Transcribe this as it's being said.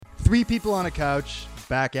Three people on a couch,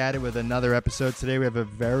 back at it with another episode. Today we have a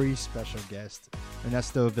very special guest,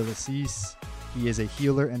 Ernesto Villacis. He is a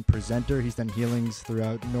healer and presenter. He's done healings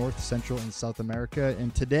throughout North, Central, and South America.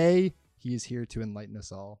 And today he is here to enlighten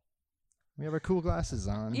us all. We have our cool glasses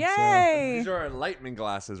on. Yay! These are our enlightenment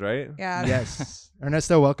glasses, right? Yeah. Yes.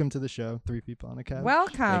 Ernesto, welcome to the show. Three people on a couch.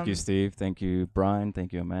 Welcome. Thank you, Steve. Thank you, Brian.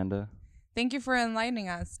 Thank you, Amanda. Thank you for enlightening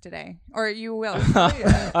us today. Or you will. No,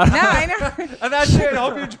 I know. And that's it. I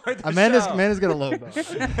hope you enjoyed the Amanda's show. got a low bar.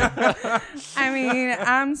 I mean,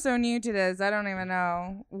 I'm so new to this. I don't even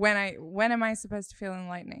know. When am I supposed to feel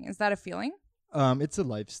enlightening? Is that a feeling? It's a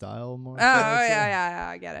lifestyle more. Oh, yeah,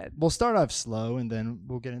 I get it. We'll start off slow, and then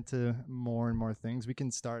we'll get into more and more things. We can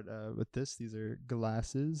start with this. These are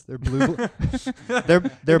glasses. They're blue. they're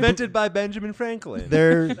Invented by Benjamin Franklin.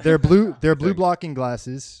 They're blue blocking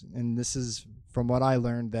glasses, and this is from what I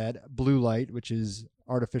learned that blue light, which is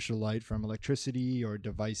artificial light from electricity or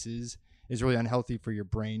devices, is really unhealthy for your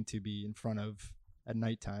brain to be in front of at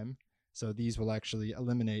nighttime. So these will actually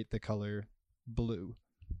eliminate the color blue.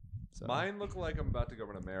 So Mine look like I'm about to go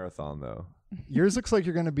run a marathon, though. yours looks like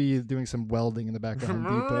you're going to be doing some welding in the back of Home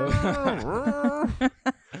Depot.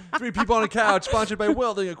 Three people on a couch, sponsored by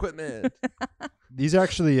welding equipment. These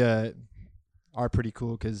actually are pretty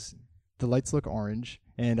cool because the lights look orange,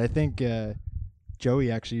 and I think Joey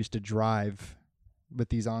actually used to drive with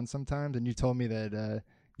these on sometimes, and you told me that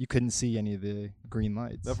you couldn't see any of the green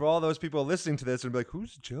lights. Now, for all those people listening to this, and be like,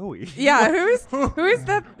 "Who's Joey?" Yeah, who's the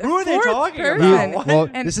Who are they fourth talking person? about? Well,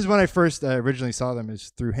 And- this is when I first originally saw them, is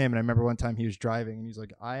through him, and I remember one time he was driving, and he's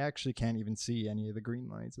like, "I actually can't even see any of the green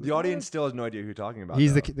lights." I was The like, audience still has no idea who you're talking about.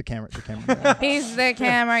 He's though. the camera guy. He's the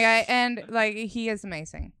camera guy, and like he is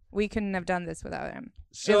amazing. We couldn't have done this without him.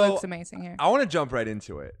 So it looks amazing here. I want to jump right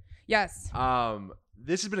into it. Yes.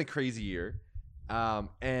 This has been a crazy year.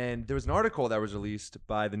 And there was an article that was released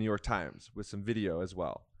by the New York Times with some video as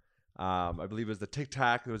well. I believe it was the Tic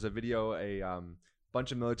Tac. There was a video. A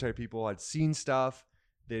bunch of military people had seen stuff.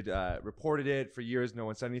 They'd reported it for years. No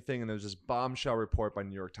one said anything. And there was this bombshell report by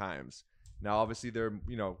New York Times. Now, obviously, they're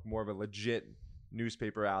more of a legit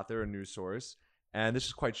newspaper out there, a news source. And this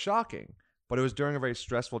is quite shocking. But it was during a very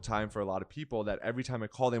stressful time for a lot of people that every time I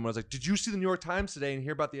called them, I was like, "Did you see the New York Times today and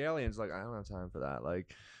hear about the aliens?" Like, I don't have time for that.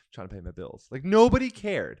 Like, trying to pay my bills. Like, nobody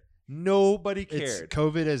cared. Nobody cared.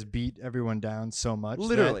 COVID has beat everyone down so much. that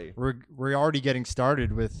Literally. we're already getting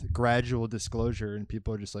started with gradual disclosure, and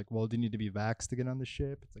people are just like, "Well, do you need to be vaxxed to get on the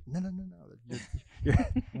ship?" It's like, no. You're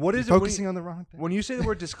What is it focusing on the wrong thing. when you say the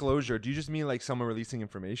word disclosure? Do you just mean like someone releasing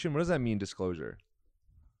information? What does that mean, disclosure?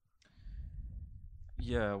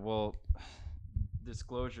 Yeah, well,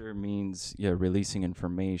 disclosure means releasing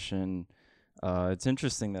information. It's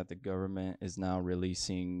interesting that the government is now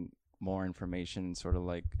releasing more information, sort of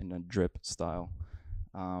like in a drip style.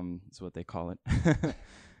 Is what they call it.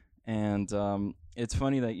 And it's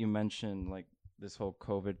funny that you mentioned like this whole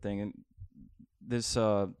COVID thing. And this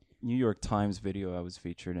New York Times video I was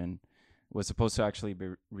featured in was supposed to actually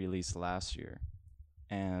be released last year,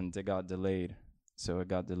 and it got delayed. So it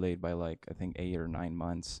got delayed by like I think 8 or 9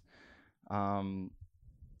 months. I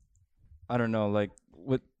don't know, like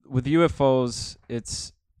with UFOs,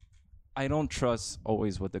 I don't trust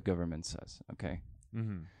always what the government says. Okay,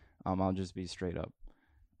 I'll just be straight up.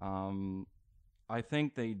 I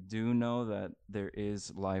think they do know that there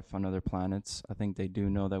is life on other planets. I think they do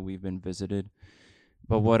know that we've been visited.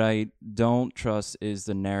 But what I don't trust is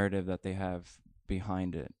the narrative that they have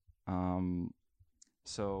behind it.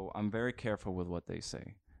 So I'm very careful with what they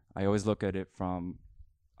say. I always look at it from,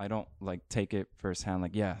 I don't like take it firsthand,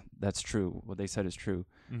 like, yeah, that's true. What they said is true.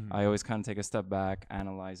 I always kind of take a step back,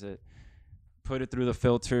 analyze it, put it through the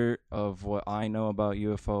filter of what I know about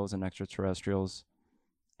UFOs and extraterrestrials,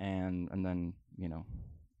 and then,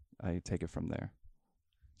 I take it from there.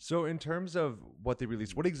 So in terms of what they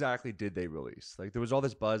released, what exactly did they release? Like, there was all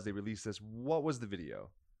this buzz. They released this. What was the video?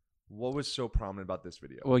 What was so prominent about this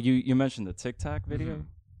video? Well, you mentioned the Tic Tac video.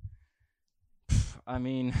 I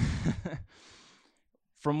mean,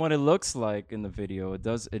 from what it looks like in the video, it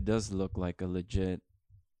does look like a legit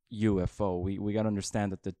UFO. We got to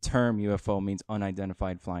understand that the term UFO means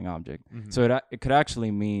unidentified flying object. So it could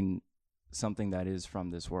actually mean something that is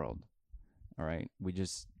from this world. All right, we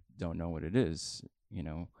just don't know what it is,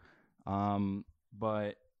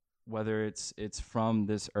 But whether it's from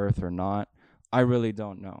this earth or not, I really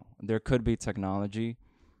don't know. There could be technology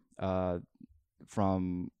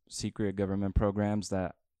from secret government programs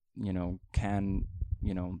that, can,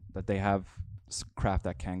 that they have craft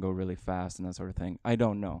that can go really fast and that sort of thing. I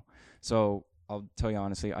don't know. So I'll tell you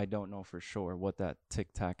honestly, I don't know for sure what that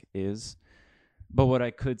Tic Tac is. But what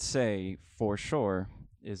I could say for sure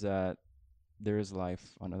is that there is life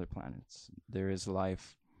on other planets. There is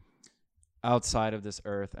life outside of this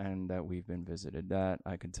earth, and that we've been visited. That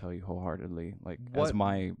I can tell you wholeheartedly, like as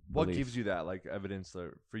my What belief. gives you that like evidence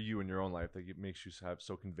for you in your own life that it makes you have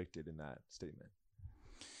so convicted in that statement?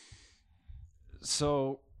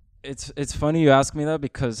 So it's funny you ask me that,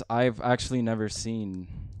 because I've actually never seen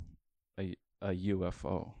a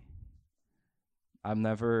UFO. I've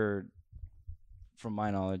never, from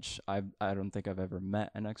my knowledge, I don't think I've ever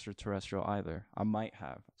met an extraterrestrial either. I might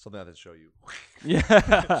have. Something I have to show you.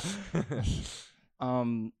 Yeah.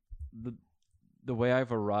 The way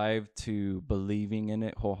I've arrived to believing in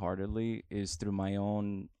it wholeheartedly is through my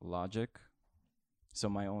own logic. So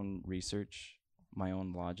my own research, my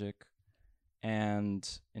own logic, and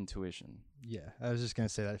intuition. Yeah, I was just gonna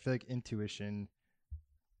say that. I feel like intuition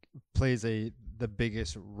plays the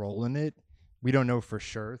biggest role in it. We don't know for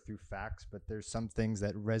sure through facts, but there's some things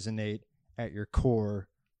that resonate at your core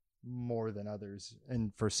more than others,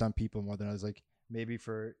 and for some people more than others. Like maybe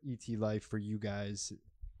for ET life, for you guys,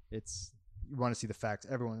 it's you want to see the facts.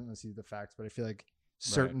 Everyone wants to see the facts, but I feel like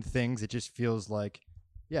certain things, it just feels like,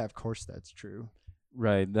 yeah, of course that's true.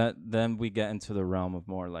 Right. That then we get into the realm of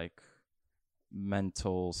more like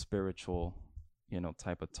mental, spiritual,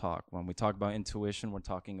 type of talk. When we talk about intuition, we're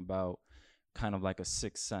talking about kind of like a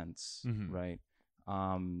sixth sense, right?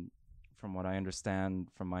 From what I understand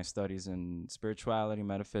from my studies in spirituality,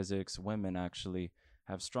 metaphysics, women actually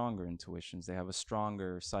have stronger intuitions. They have a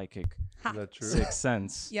stronger psychic Is that true? sixth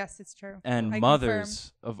sense. Yes, it's true. And I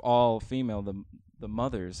mothers of all female, the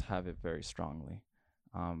mothers have it very strongly.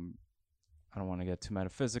 I don't want to get too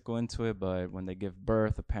metaphysical into it, but when they give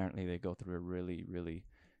birth, apparently they go through a really, really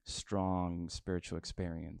strong spiritual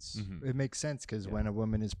experience. It makes sense because when a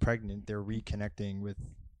woman is pregnant, they're reconnecting with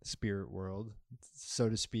the spirit world, so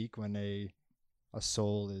to speak, when a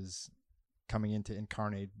soul is coming in to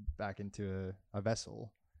incarnate back into a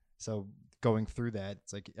vessel. So going through that,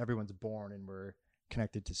 it's like everyone's born and we're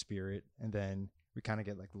connected to spirit, and then we kind of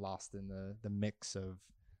get like lost in the mix of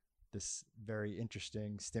this very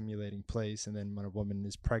interesting, stimulating place. And then when a woman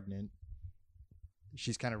is pregnant,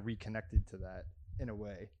 she's kind of reconnected to that in a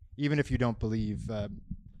way. Even if you don't believe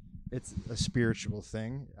it's a spiritual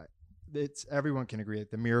thing, it's everyone can agree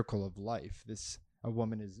that the miracle of life, a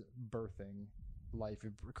woman is birthing life,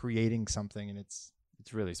 creating something, and it's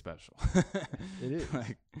really special. It is.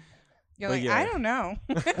 You're like, I don't know.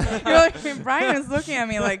 You're like, Brian is looking at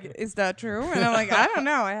me like, is that true? And I'm like, I don't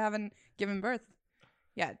know. I haven't given birth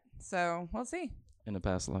yet. So we'll see. In a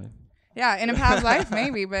past life. Yeah, in a past life,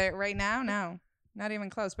 maybe. But right now, no. Not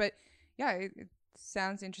even close. But yeah, it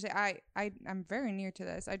sounds interesting. I'm very new to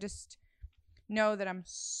this. I just know that I'm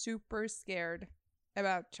super scared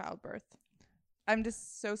about childbirth. I'm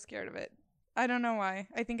just so scared of it. I don't know why.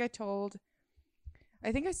 I think I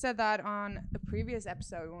said that on a previous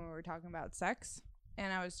episode when we were talking about sex.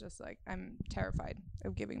 And I was just like, I'm terrified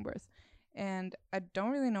of giving birth. And I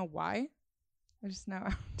don't really know why. I just know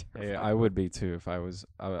I'm terrified. Yeah, I would be too if I was.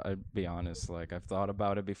 I'd be honest. Like I've thought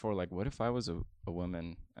about it before. Like, what if I was a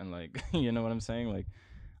woman? And like, you know what I'm saying? Like,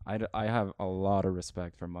 I have a lot of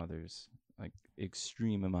respect for mothers. Like,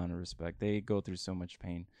 extreme amount of respect. They go through so much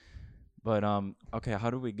pain. But okay, how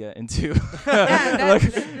do we get into? I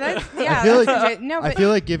feel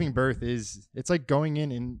like giving birth it's like going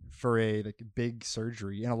in for a like big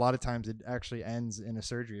surgery, and a lot of times it actually ends in a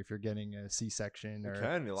surgery if you're getting a C-section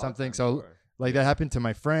or something. So like that happened to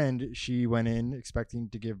my friend. She went in expecting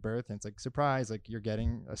to give birth, and it's like, surprise, like you're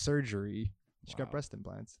getting a surgery. She got breast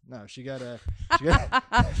implants. No, she got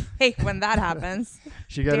hey, when that happens,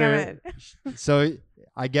 she got her. So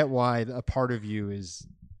I get why a part of you is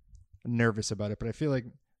nervous about it, but I feel like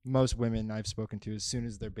most women I've spoken to, as soon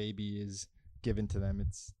as their baby is given to them,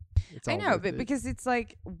 it's I know, but because it's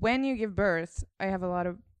like when you give birth, I have a lot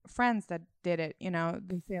of friends that did it,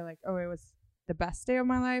 they say like, oh, it was the best day of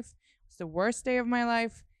my life, it's the worst day of my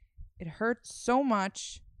life, it hurts so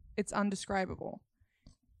much, it's undescribable,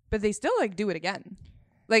 but they still like do it again.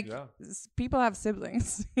 Like people have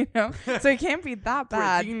siblings, so it can't be that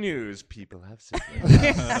bad. Breaking news: people have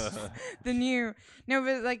siblings. But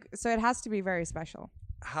like, so it has to be very special.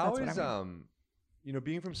 How is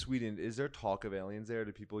being from Sweden? Is there talk of aliens there?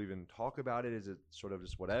 Do people even talk about it? Is it sort of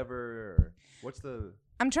just whatever? Or what's the?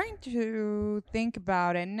 I'm trying to think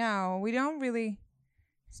about it. No, we don't really.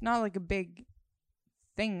 It's not like a big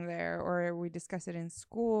thing there, or we discuss it in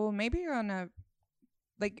school. Maybe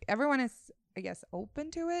everyone is, I guess,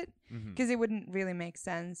 open to it, because it wouldn't really make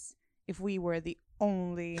sense if we were the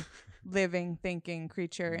only living, thinking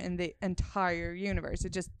creature in the entire universe.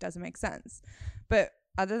 It just doesn't make sense. But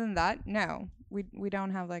other than that, no, we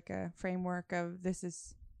don't have like a framework of this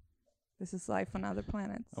is this is life on other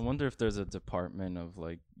planets. I wonder if there's a department of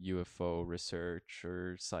like UFO research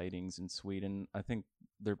or sightings in Sweden. I think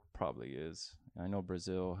there probably is. I know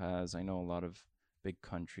Brazil has. I know a lot of big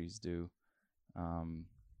countries do.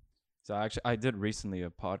 So I did recently a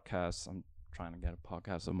podcast. I'm trying to get a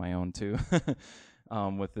podcast of my own too,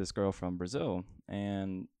 with this girl from Brazil,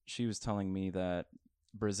 and she was telling me that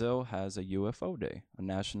Brazil has a UFO day, a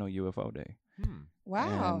national UFO day.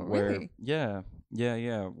 Wow, And where, really? Yeah.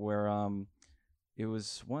 Where it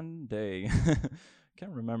was one day,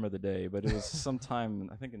 can't remember the day, but it was sometime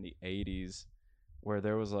I think in the 80s, where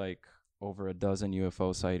there was like over a dozen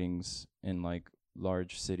UFO sightings in like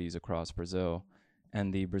large cities across Brazil,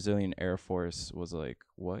 and the Brazilian Air Force was like,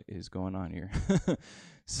 "What is going on here?"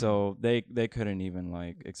 So they couldn't even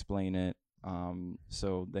like explain it.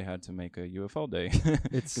 So they had to make a UFO day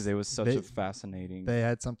because it was such a fascinating. They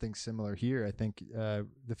had something similar here. I think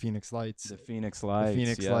the Phoenix Lights. The Phoenix Lights.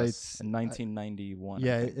 Phoenix yes, Lights. in 1991.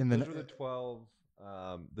 Yeah, I think. in Those were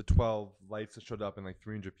the 12 lights that showed up, and like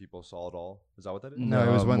 300 people saw it all. Is that what that is? No,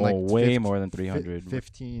 it was when like way more than 300.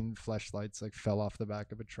 15 flashlights like fell off the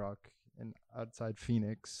back of a truck and outside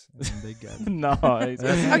Phoenix, and they got No.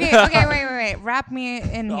 Okay, wait. Wrap me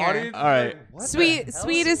in The here. audience All right. is like, what the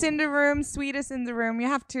Sweetest hell? in the room. Sweetest in the room. You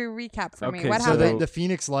have to recap for me. Okay, What so happened? the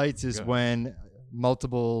Phoenix Lights is Go. when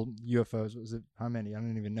multiple UFOs, was it how many? I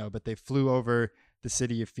don't even know, but they flew over the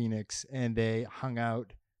city of Phoenix and they hung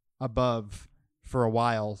out above for a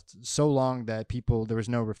while, so long that there was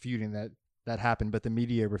no refuting that happened, but the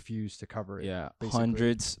media refused to cover it. Yeah, basically.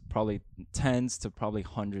 hundreds, probably tens to probably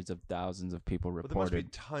hundreds of thousands of people But there must be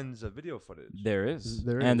reported. tons of video footage. There is,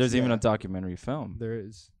 There and is, there's even yeah. a documentary film, There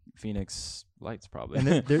is. Phoenix Lights, probably.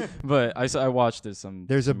 And there- but I watched this some.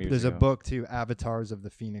 There's some years a ago. book too, Avatars of the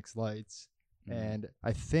Phoenix Lights, Mhm. and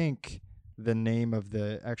I think the name of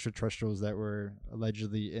the extraterrestrials that were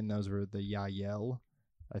allegedly in those were the Yael.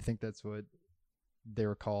 I think that's what they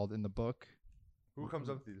were called in the book. Who comes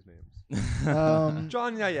up with these names? Um,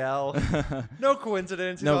 John Yael. No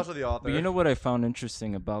coincidence. He's No, also the author. But you know what I found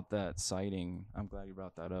interesting about that sighting? I'm glad you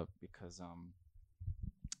brought that up because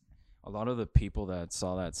a lot of the people that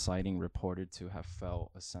saw that sighting reported to have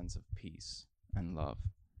felt a sense of peace and love.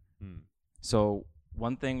 So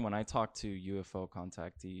one thing when I talk to UFO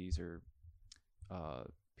contactees or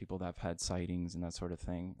people that have had sightings and that sort of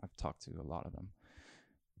thing, I've talked to a lot of them,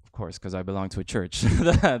 of course, because I belong to a church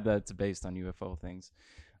that's based on UFO things.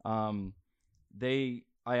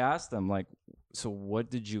 I asked them, like, so what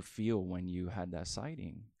did you feel when you had that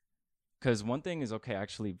sighting? Because one thing is, okay,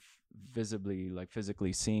 actually visibly, like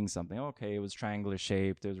physically seeing something. Okay, it was triangular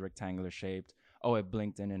shaped, it was rectangular shaped. Oh, it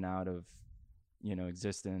blinked in and out of,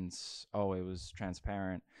 existence. Oh, it was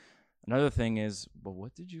transparent. Another thing is, but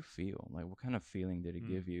what did you feel? Like, what kind of feeling did it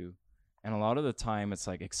give you? And a lot of the time, it's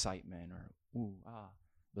like excitement or ooh, ah.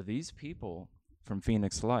 But these people from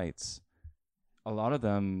Phoenix Lights, a lot of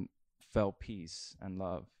them felt peace and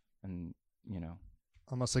love and,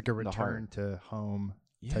 almost like a the heart. return to home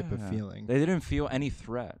type of Yeah. feeling. They didn't feel any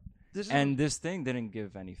threat. This is And this thing didn't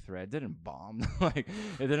give any threat. It didn't bomb. Like,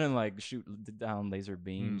 it didn't like shoot down laser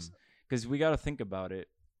beams. Because we got to think about it.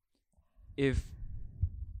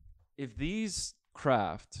 If these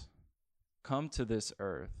craft come to this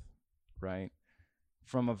earth, right,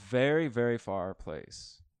 from a very, very far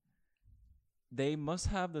place, they must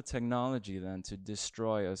have the technology then to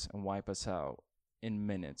destroy us and wipe us out in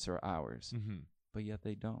minutes or hours. But yet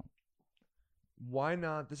they don't. Why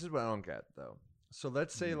not? This is what I don't get though. So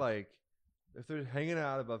let's say like if they're hanging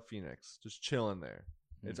out above Phoenix, just chilling there.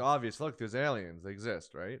 It's obvious. Look, there's aliens. They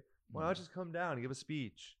exist, right? Why not just come down and give a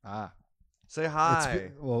speech? Say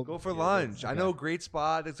hi. well, Go for yeah, lunch. I know, great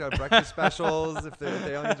spot. It's got breakfast specials. If the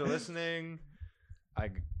aliens are listening,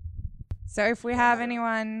 So if we have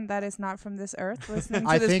anyone that is not from this earth listening to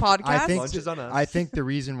I this think- podcast, I think lunch is on us. I think the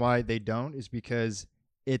reason why they don't is because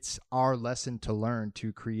it's our lesson to learn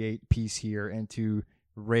to create peace here and to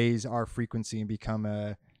raise our frequency and become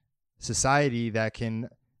a society that can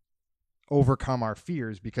overcome our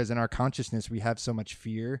fears, because in our consciousness we have so much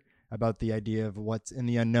fear about the idea of what's in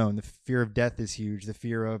the unknown. The fear of death is huge. The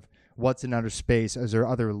fear of what's in outer space. Is there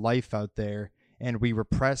other life out there? And we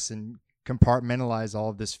repress and compartmentalize all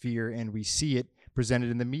of this fear, and we see it presented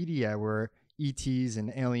in the media where ETs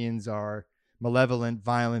and aliens are malevolent,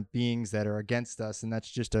 violent beings that are against us, and that's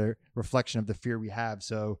just a reflection of the fear we have.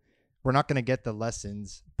 So we're not going to get the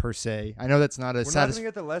lessons per se. I know that's not a we're not going to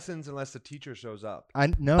get the lessons unless the teacher shows up. I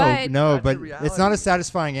no, But- no, That's but the it's not a reality.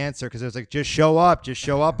 satisfying answer, because it's like just show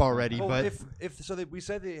up already. Well, but if so, we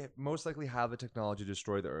said they most likely have the technology to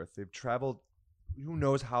destroy the Earth. They've traveled who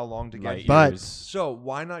knows how long to get Light here. But- years. So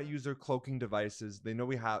why not use their cloaking devices? They know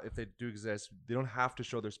we have, if they do exist, they don't have to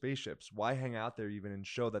show their spaceships. Why hang out there even and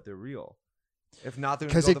show that they're real? If not, they're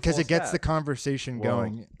Because going to because it gets the conversation Well,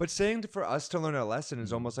 going. But saying for us to learn a lesson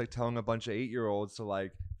is almost like telling a bunch of 8-year-olds to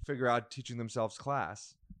like figure out teaching themselves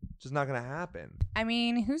class. It's just not going to happen. I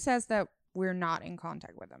mean, who says that we're not in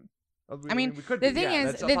contact with them? I mean, we could the be, thing yeah,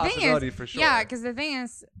 is, that's a the thing possibility is, for sure. yeah, because the thing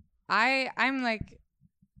is, I'm like,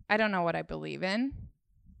 I don't know what I believe in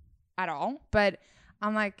at all, but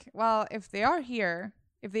I'm like, well, if they are here,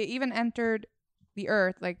 if they even entered the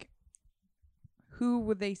earth, like, who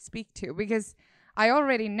would they speak to? Because I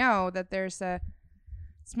already know that there's a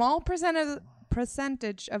small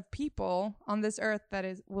percentage of people on this earth that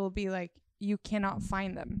will be like, you cannot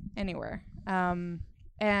find them anywhere,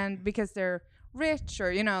 and because they're rich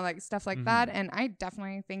or like stuff like that. And I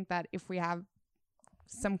definitely think that if we have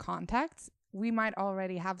some contacts, we might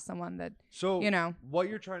already have someone that So, know. what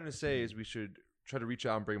you're trying to say is we should try to reach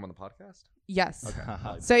out and bring them on the podcast? yes.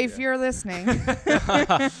 Okay. So if you're listening,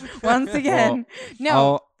 once again,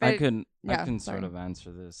 no, I but can yeah, sort sorry. of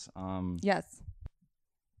answer this. yes,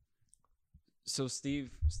 So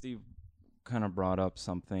Steve kind of brought up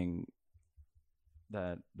something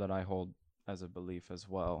that I hold as a belief as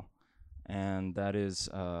well, and that is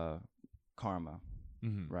karma,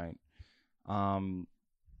 Mm-hmm. right?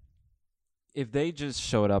 If they just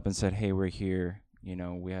showed up and said, "Hey, we're here.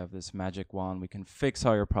 We have this magic wand. We can fix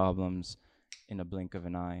all your problems in a blink of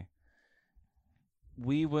an eye,"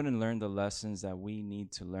 we wouldn't learn the lessons that we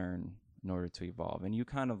need to learn in order to evolve. And you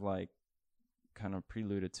kind of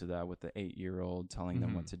preluded to that with the 8-year-old telling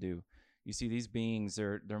them what to do. You see, these beings,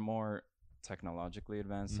 they're more technologically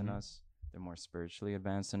advanced than us. They're more spiritually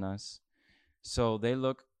advanced than us. So they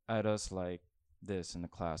look at us like this in the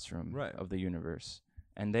classroom Right. of the universe.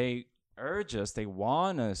 And they urge us, they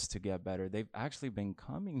want us to get better. They've actually been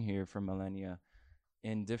coming here for millennia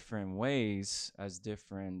in different ways as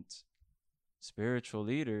different spiritual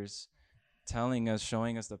leaders, telling us,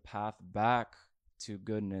 showing us the path back to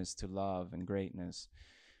goodness, to love and greatness.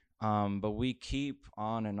 But we keep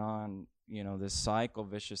on and on, this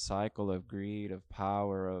vicious cycle of greed, of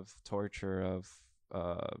power, of torture, of,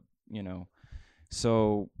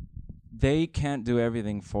 so they can't do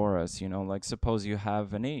everything for us, like suppose you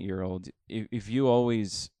have an 8-year-old. If you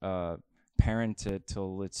always parent it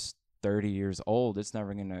till it's 30 years old, it's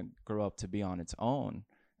never going to grow up to be on its own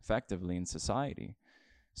effectively in society.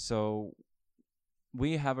 So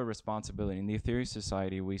we have a responsibility. In the Ethereal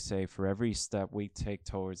Society, we say for every step we take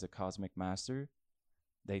towards the Cosmic Master,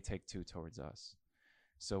 they take 2 towards us.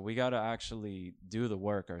 So we got to actually do the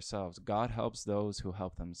work ourselves. God helps those who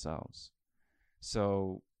help themselves.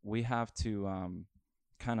 So we have to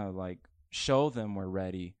kind of like show them we're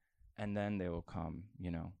ready, and then they will come,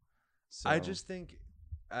 So I just think,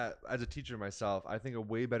 as a teacher myself, I think a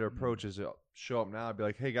way better approach is to show up now and be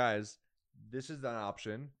like, hey, guys, this is an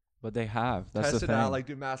option. But they have. That's Test the it thing. out, like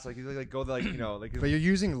do math, like go like like. But you're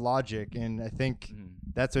using logic, and I think Mhm.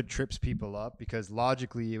 that's what trips people up, because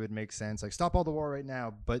logically it would make sense, like stop all the war right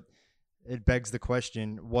now. But it begs the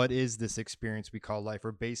question, what is this experience we call life?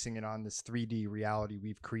 We're basing it on this 3D reality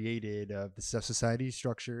we've created of the society is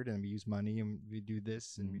structured, and we use money, and we do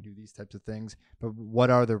this, and we do these types of things. But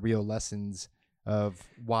what are the real lessons of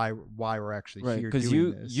why we're actually Right, here because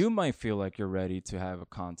doing this? you might feel like you're ready to have a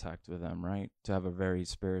contact with them, right? To have a very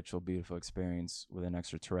spiritual, beautiful experience with an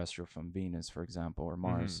extraterrestrial from Venus, for example, or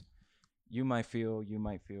Mars. You might feel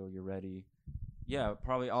you're ready. Yeah,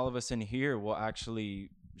 probably all of us in here will actually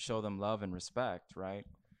show them love and respect, right?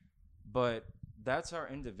 But that's our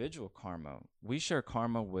individual karma. We share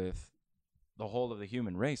karma with the whole of the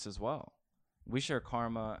human race as well. We share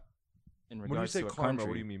karma in When you regards say to a karma, country.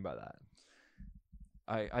 what do you mean by that?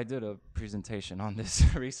 I did a presentation on this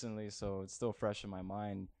recently, so it's still fresh in my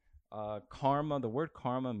mind. Karma, the word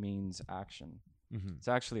karma means action. It's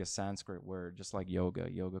actually a Sanskrit word, just like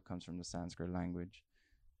yoga. Yoga comes from the Sanskrit language.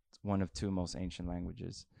 It's one of 2 most ancient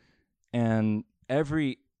languages. And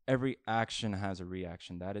every action has a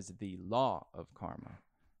reaction. That is the law of karma,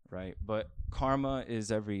 right? But karma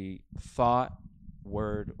is every thought,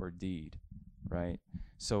 word, or deed, right?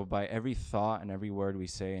 So by every thought and every word we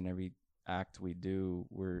say and every act we do,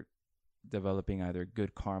 we're developing either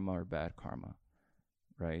good karma or bad karma,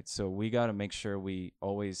 right? So we got to make sure we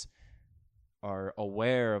always are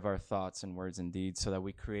aware of our thoughts and words and deeds, so that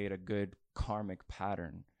we create a good karmic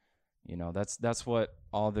pattern. That's what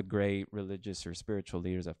all the great religious or spiritual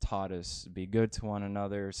leaders have taught us: be good to one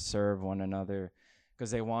another, serve one another,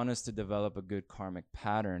 because they want us to develop a good karmic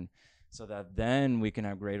pattern, so that then we can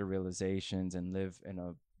have greater realizations and live in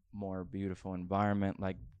a more beautiful environment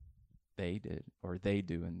like they did or they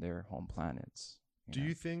do in their home planets. Do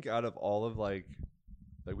you think out of all of like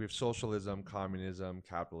we have socialism, communism,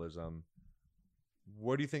 capitalism,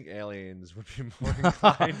 what do you think aliens would be more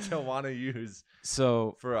inclined to want to use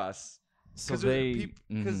So for us? so Because they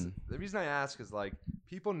the reason I ask is like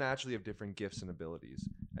people naturally have different gifts and abilities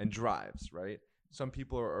and drives, right? Some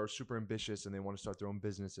people are super ambitious and they want to start their own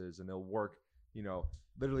businesses and they'll work,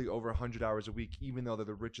 literally over 100 hours a week, even though they're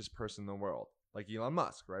the richest person in the world, like Elon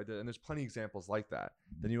Musk, right? And there's plenty of examples like that.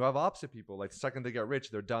 Then you have opposite people, like the second they get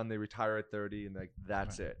rich, they're done, they retire at 30 and like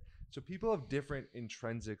that's it. So people have different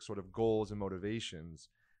intrinsic sort of goals and motivations.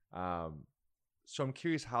 So I'm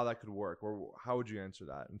curious how that could work, or how would you answer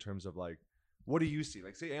that in terms of like, what do you see?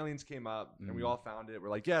 Like, say aliens came up and we all found it.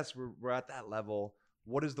 We're like, yes, we're at that level.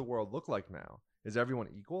 What does the world look like now? Is everyone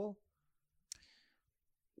equal?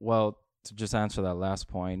 Well, to just answer that last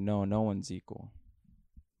point, no one's equal.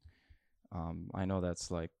 I know that's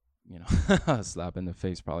like, a slap in the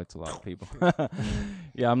face probably to a lot of people.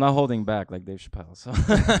 Yeah, I'm not holding back like Dave Chappelle. So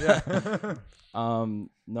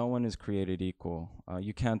no one is created equal.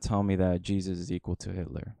 You can't tell me that Jesus is equal to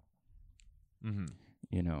Hitler.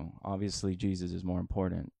 Obviously Jesus is more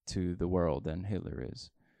important to the world than Hitler is.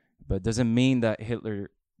 But it doesn't mean that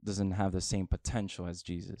Hitler doesn't have the same potential as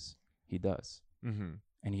Jesus. He does.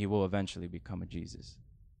 And he will eventually become a Jesus.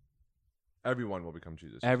 Everyone will become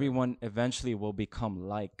Jesus. Everyone eventually will become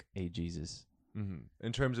like a Jesus.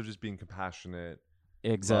 In terms of just being compassionate.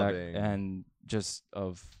 Exactly. And just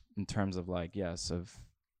in terms of like,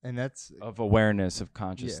 and that's of awareness, of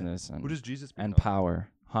consciousness, and who does Jesus become? And power.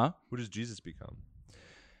 Huh? Who does Jesus become?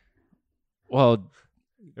 Well,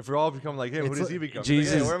 if we're all become like him, who does he become?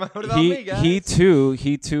 Jesus, like, hey, what about me, guys?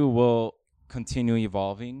 He too will continue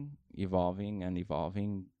evolving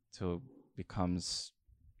till becomes,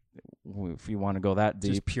 if you want to go that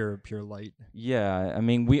deep, just pure light. Yeah, I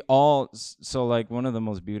mean, we all. So like one of the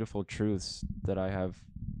most beautiful truths that I have,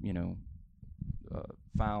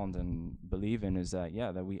 found and believe in is that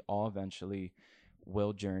that we all eventually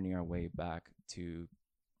will journey our way back to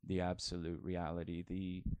the absolute reality,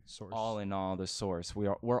 the source, all in all, the source.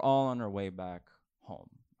 We're all on our way back home,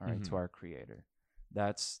 all right, to our creator.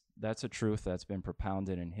 That's a truth that's been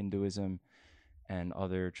propounded in Hinduism and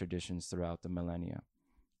other traditions throughout the millennia.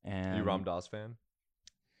 And are you Ram Dass fan?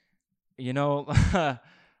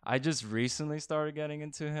 I just recently started getting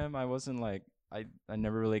into him. I wasn't like I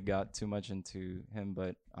never really got too much into him,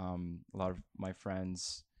 but a lot of my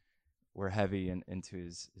friends were heavy into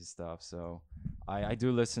his stuff. So I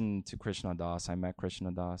do listen to Krishna Das. I met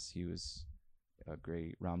Krishna Das. He was a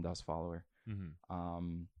great Ram Dass follower.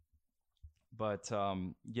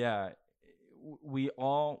 We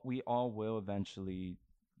all will eventually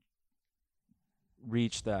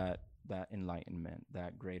reach that enlightenment,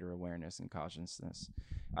 that greater awareness and consciousness.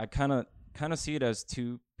 I kind of see it as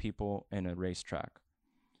two people in a racetrack.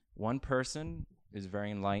 One person is very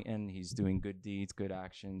enlightened. He's doing good deeds, good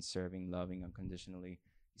actions, serving, loving unconditionally.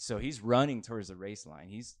 So he's running towards the race line.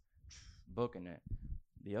 He's booking it.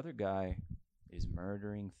 The other guy is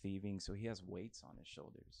murdering, thieving. So he has weights on his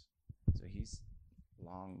shoulders. So he's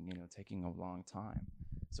taking a long time.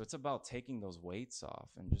 So it's about taking those weights off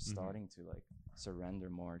and just starting to like surrender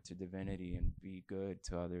more to divinity and be good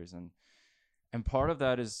to others. And part of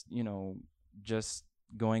that is, just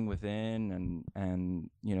going within and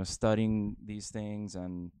studying these things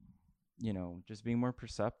and just being more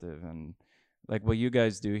perceptive. And like what you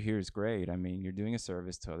guys do here is great. I mean, you're doing a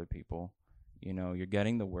service to other people, you're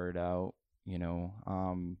getting the word out, you're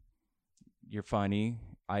funny.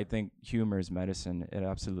 I think humor is medicine. It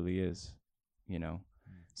absolutely is,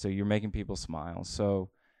 so you're making people smile. So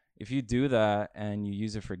if you do that and you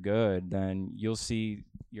use it for good, then you'll see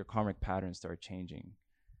your karmic patterns start changing.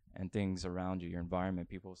 And things around you, your environment,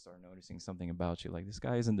 people start noticing something about you. Like, this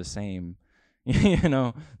guy isn't the same,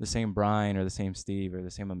 the same Brian or the same Steve or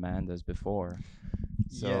the same Amanda as before.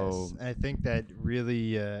 So, yes, and I think that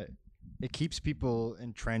really it keeps people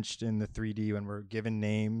entrenched in the 3D when we're given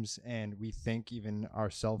names and we think even our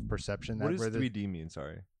self-perception. What does 3D mean?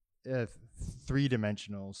 Sorry.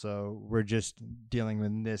 Three-dimensional. So we're just dealing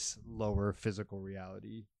with this lower physical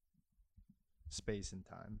reality, space and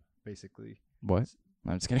time, basically. What?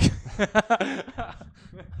 I'm just kidding.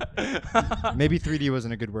 Maybe 3D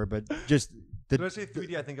wasn't a good word, but just when I say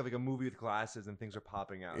 3D, I think of like a movie with glasses and things are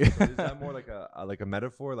popping out. So is that more like a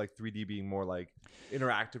metaphor, like 3D being more like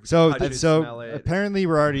interactive? So smell it? Apparently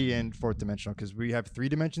we're already in fourth dimensional because we have 3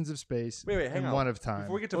 dimensions of space hang and on. one of time.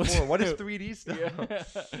 Before we get to 4, what is 3D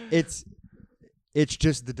stuff? It's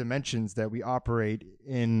just the dimensions that we operate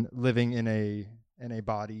in, living in a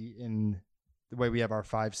body in the way we have our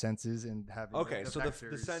five senses and having Okay, so the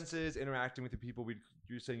vectors. senses interacting with the people,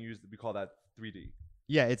 you're saying we call that 3D.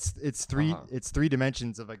 Yeah, it's three Uh-huh. it's three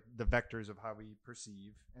dimensions of like the vectors of how we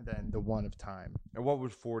perceive, and then the one of time. And what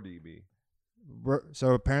would 4D be?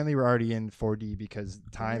 So apparently we're already in 4D because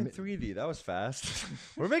We're time. in 3D. That was fast.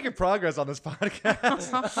 We're making progress on this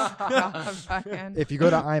podcast. Fucking- If you go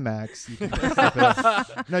to IMAX, you can step it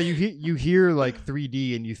up. No, you hear like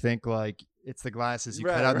 3D and you think like it's the glasses you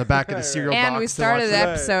cut Right, out in the back of the right, cereal and box. we to started watch the it.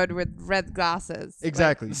 episode with red glasses. Like,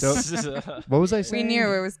 Exactly. So what was I we saying?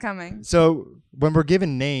 knew it was coming. So when we're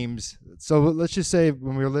given names, so let's just say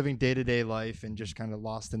when we were living day-to-day life and just kind of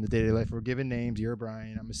lost in the day-to-day life, we're given names. You're a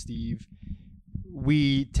Brian, I'm a Steve.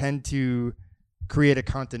 We tend to create a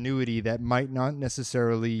continuity that might not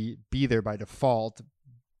necessarily be there by default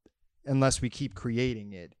unless we keep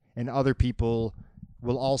creating it. And other people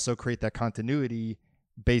will also create that continuity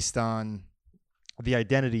based on the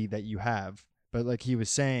identity that you have. But like he was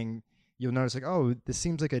saying, you'll notice like, oh, this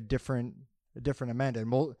seems like a different Amanda,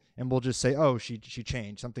 and we'll just say, oh, she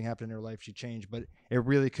changed. Something happened in her life, she changed. But it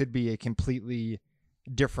really could be a completely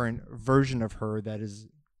different version of her that is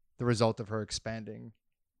the result of her expanding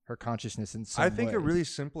her consciousness in some I think way. a really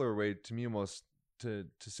simpler way to me almost to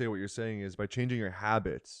say what you're saying is by changing your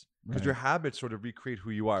habits. Because Right. your habits sort of recreate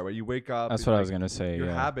who you are, right? You wake up. That's it's what I like was gonna say. Your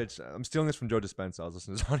yeah. habits. I'm stealing this from Joe Dispenza. I was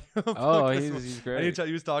listening to his audio. Oh, book. he's And great.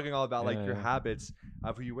 he was talking all about like Yeah, your yeah. habits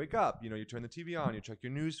of who you wake up. You turn the TV on, you check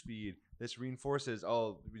your news feed. This reinforces,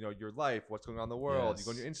 your life, what's going on in the world. You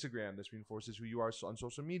go on your Instagram. This reinforces who you are on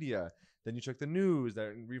social media. Then you check the news.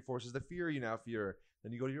 That reinforces the fear you now fear.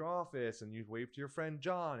 Then you go to your office and you wave to your friend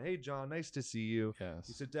John. Hey, John, nice to see you. Yes.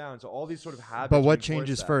 You sit down. So all these sort of habits. But what reinforce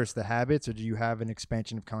changes that. first, the habits, or do you have an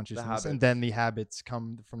expansion of consciousness and habits. then the habits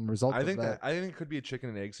come from the result I of think that? I think it could be a chicken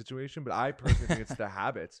and egg situation, but I personally think it's the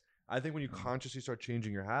habits. I think when you consciously start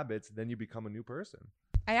changing your habits, then you become a new person.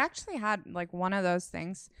 I actually had like one of those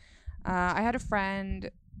things. I had a friend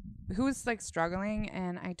who was like struggling,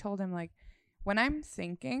 and I told him like, when I'm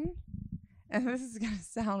thinking, and this is gonna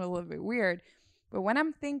sound a little bit weird, but when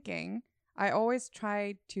I'm thinking, I always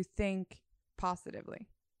try to think positively.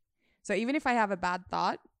 So even if I have a bad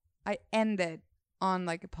thought, I end it on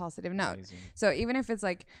like a positive note. Amazing. So even if it's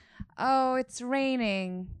like, oh, it's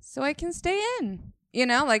raining, so I can stay in.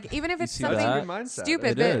 Like even if You it's see something that? Mindset.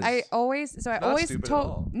 stupid, It but I is. always Not always stupid at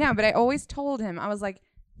all. told but I always told him, I was like,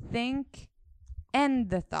 think, end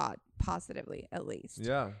the thought positively at least.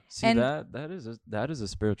 Yeah. See And- that is a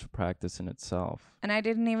spiritual practice in itself. And I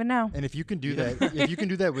didn't even know. And if you can do Yeah. that, if you can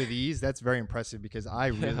do that with ease, that's very impressive because I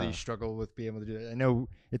really Yeah. struggle with being able to do that. I know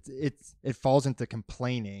it falls into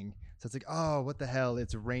complaining. So it's like, oh, what the hell?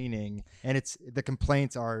 It's raining, and the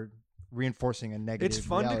complaints are reinforcing a negative. It's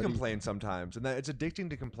fun reality. to complain sometimes, and that it's addicting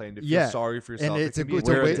to complain. To feel Yeah. sorry for And yourself. it's It a- can be it's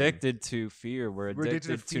a We're way- addicted to fear. We're We're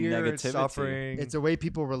addicted to to fear, negativity. suffering. It's a way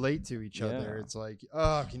people relate to each other. Yeah. It's like,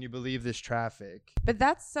 oh, can you believe this traffic? But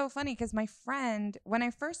that's so funny because my friend, when I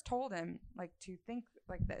first told him like to think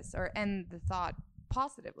like this or end the thought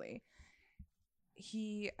positively,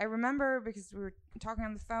 I remember because we were talking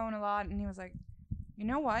on the phone a lot, and he was like, you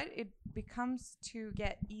know what? It becomes to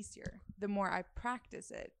get easier the more I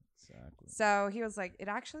practice it. Exactly. So he was like, it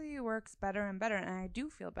actually works better and better, and I do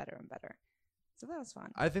feel better and better. So that was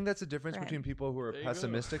fun. I think that's the difference Right. between people who are There you go.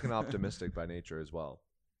 pessimistic and optimistic by nature as well.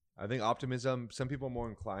 I think optimism, some people are more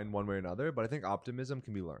inclined one way or another, but I think optimism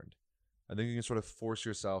can be learned. I think you can sort of force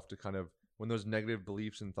yourself to kind of, when those negative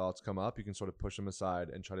beliefs and thoughts come up, you can sort of push them aside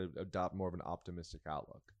and try to adopt more of an optimistic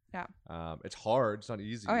outlook. Yeah. It's hard. It's not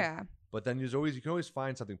easy. Oh yeah. But then you can always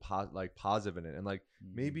find something positive in it. And like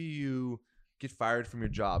maybe you get fired from your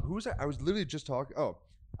job. Who was I was literally just talking.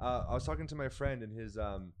 I was talking to my friend, and his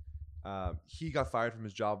he got fired from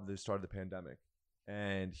his job at the start of the pandemic,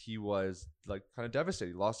 and he was like kind of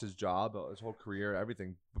devastated. He lost his job, his whole career,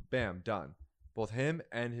 everything. Bam, done. Both him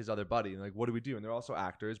and his other buddy. And like, what do we do? And they're also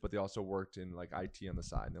actors, but they also worked in like IT on the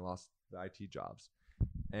side, and they lost the IT jobs.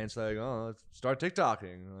 And so like, oh, let's start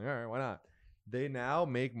TikToking. I'm like, all right, why not? They now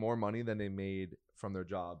make more money than they made from their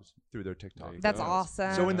jobs through their TikTok. That's videos.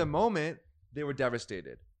 awesome. So in the moment, they were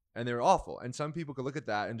devastated and they were awful. And some people could look at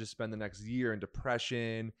that and just spend the next year in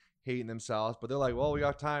depression, hating themselves. But they're like, well, we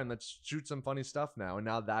got time. Let's shoot some funny stuff now. And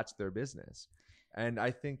now that's their business. And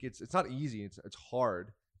I think it's not easy. It's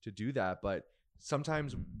hard to do that. But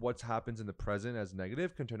sometimes what happens in the present as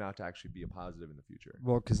negative can turn out to actually be a positive in the future.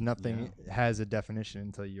 Well, because nothing has a definition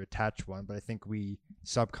until you attach one. But I think we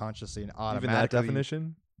subconsciously and automatically Even that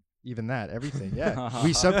definition? even that, everything. Yeah.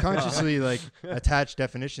 We subconsciously like attach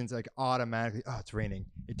definitions like automatically. Oh, it's raining.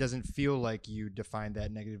 It doesn't feel like you define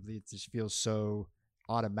that negatively. It just feels so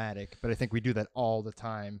automatic. But I think we do that all the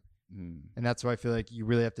time And that's why I feel like you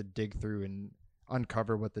really have to dig through and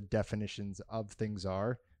uncover what the definitions of things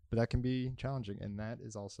are. But that can be challenging, and that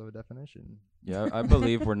is also a definition. Yeah, I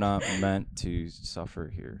believe we're not meant to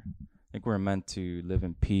suffer here. I think we're meant to live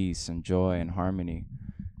in peace and joy and harmony,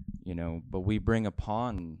 but we bring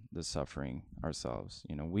upon the suffering ourselves.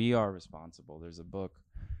 We are responsible. There's a book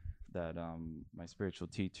that my spiritual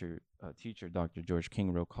teacher, Dr. George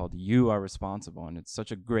King, wrote called You Are Responsible. And it's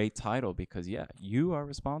such a great title because, you are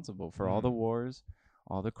responsible for all the wars,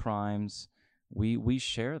 all the crimes. We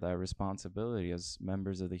share that responsibility as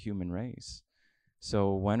members of the human race.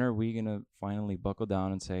 So when are we going to finally buckle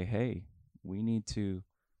down and say, hey, we need to,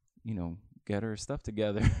 get our stuff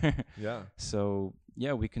together? Yeah. So,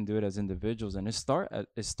 we can do it as individuals. And it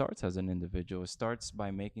starts as an individual. It starts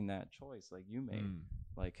by making that choice like you made.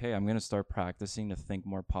 Like, hey, I'm going to start practicing to think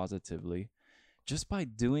more positively. Just by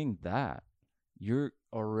doing that, you're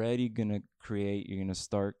already going to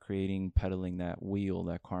start pedaling that wheel,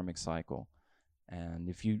 that karmic cycle. And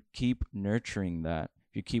if you keep nurturing that,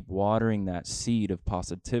 if you keep watering that seed of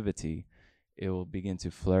positivity, it will begin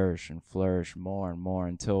to flourish and flourish more and more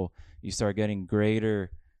until you start getting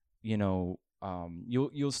greater, you'll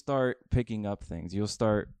start picking up things. You'll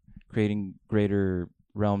start creating greater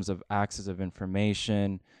realms of access of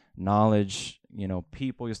information, knowledge,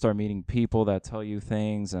 people. You'll start meeting people that tell you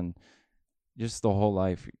things, and just the whole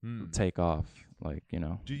life will take off.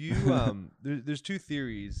 Do you there's two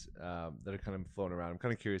theories that are kind of floating around. I'm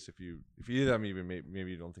kind of curious if either of them, even maybe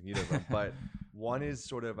you don't think either of them, but one is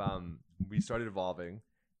sort of we started evolving,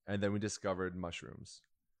 and then we discovered mushrooms,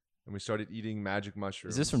 and we started eating magic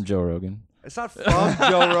mushrooms. Is this from Joe Rogan? It's not from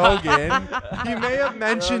Joe Rogan. He may have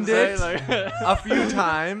mentioned it a few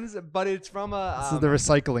times, but it's from a. This is the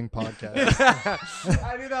recycling podcast.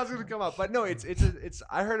 I knew that was going to come up, but no, it's.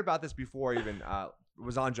 I heard about this before even.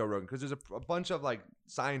 Was on Joe Rogan, because there's a bunch of like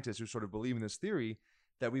scientists who sort of believe in this theory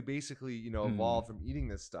that we basically evolved from eating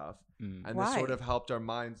this stuff, and this sort of helped our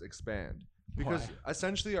minds expand, because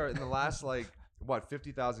essentially in the last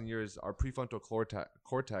 50,000 years, our prefrontal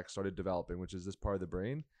cortex started developing, which is this part of the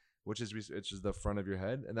brain, which is the front of your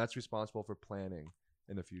head, and that's responsible for planning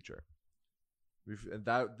in the future.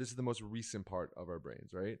 This is the most recent part of our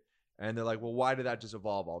brains, right? And they're like, well, why did that just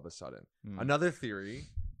evolve all of a sudden? Another theory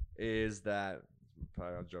is that,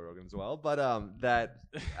 probably on Joe Rogan as well, but that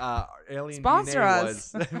alien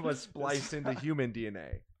DNA was spliced into human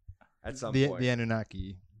DNA at some point. The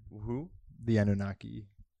Anunnaki. Who? The Anunnaki.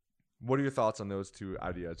 What are your thoughts on those two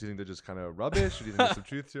ideas? Do you think they're just kind of rubbish, or do you think there's some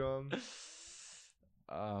truth to them?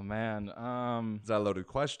 Oh man, is that a loaded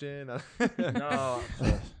question? No,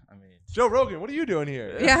 I mean, Joe Rogan, what are you doing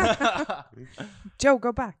here? Yeah. Joe,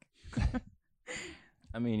 go back.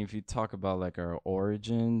 I mean, if you talk about our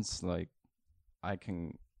origins, I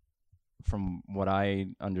can, from what I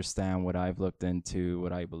understand, what I've looked into,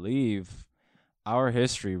 what I believe, our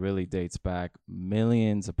history really dates back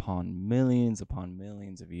millions upon millions upon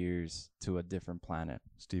millions of years to a different planet.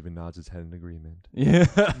 Steven nods his head in agreement. Yeah.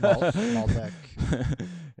 Malbec.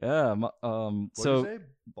 Yeah. What did you say?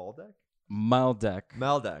 Balbec? Malbec.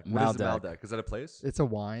 Malbec. What is Malbec? Is that a place? It's a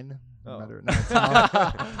wine. Oh. No, it's not.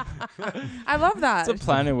 I love that. It's a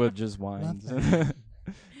planet with just wines.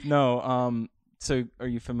 No. So are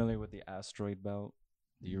you familiar with the asteroid belt?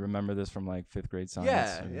 Do you remember this from 5th grade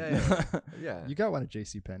science? Yeah. You got one at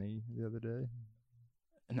JCPenney the other day.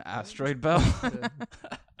 An asteroid belt?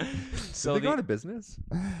 So they go out of business?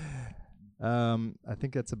 I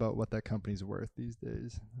think that's about what that company's worth these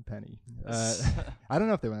days. A penny. I don't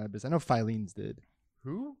know if they went out of business. I know Filene's did.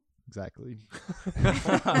 Who? Exactly.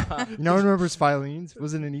 No one remembers Filene's?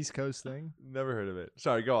 Was it an East Coast thing? Never heard of it.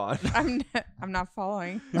 Sorry, go on. I'm not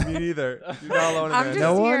following. Me neither. You're not alone in I'm that. just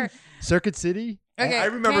No here. one? Circuit City? Okay, I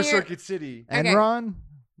remember can you- Circuit City. Okay. Enron?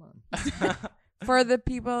 Come on. For the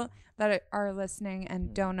people that are listening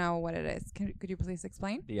and don't know what it is, could you please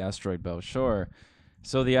explain? The asteroid belt, sure.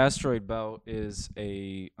 So the asteroid belt is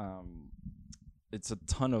it's a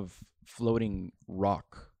ton of floating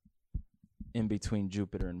rock in between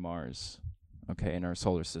Jupiter and Mars, okay, in our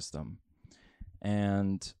solar system.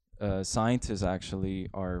 And scientists actually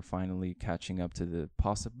are finally catching up to the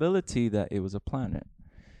possibility that it was a planet.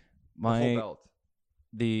 The whole belt.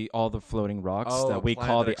 All the floating rocks Oh, that we a planet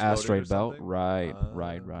call that the asteroid exploded or belt.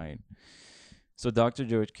 something? Right. So Dr.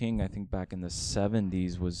 George King, I think back in the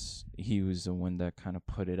 70s, was the one that kind of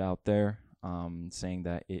put it out there, saying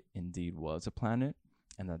that it indeed was a planet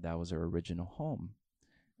and that was our original home.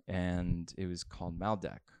 And it was called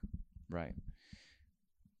Malbec, right?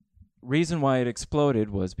 Reason why it exploded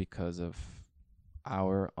was because of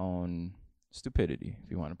our own stupidity,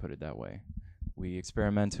 if you want to put it that way. We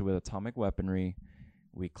experimented with atomic weaponry.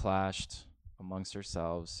 we clashed amongst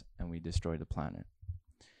ourselves, and we destroyed the planet.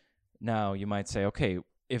 Now, you might say, okay,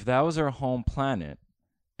 if that was our home planet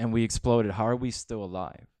and we exploded, how are we still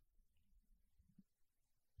alive?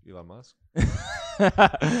 Elon Musk.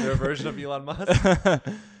 Their version of Elon Musk.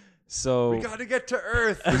 So We got to get to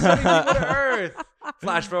Earth. We're sending people to Earth.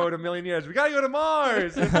 Flash forward a million years. We got to go to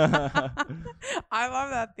Mars. I love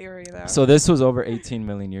that theory though. So this was over 18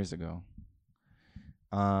 million years ago.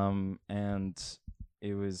 And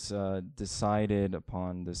it was decided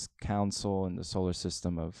upon this council in the solar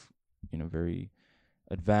system of, very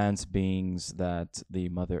advanced beings that the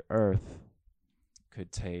Mother Earth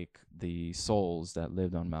could take the souls that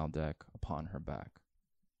lived on Maldek upon her back,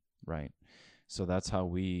 right? So that's how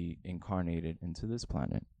we incarnated into this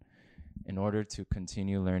planet. In order to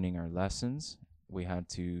continue learning our lessons, we had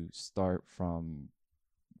to start from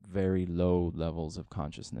very low levels of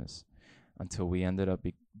consciousness until we ended up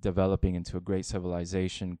developing into a great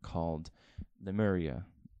civilization called Lemuria,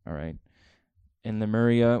 all right? In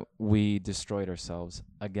Lemuria, we destroyed ourselves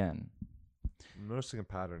again. I'm noticing a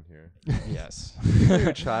pattern here. Yes.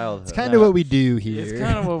 Your childhood. It's kind of what we do here. It's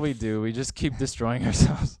kind of what we do. We just keep destroying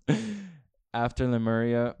ourselves. After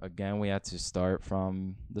Lemuria, again, we had to start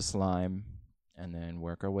from the slime and then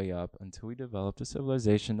work our way up until we developed a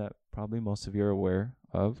civilization that probably most of you are aware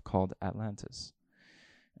of called Atlantis.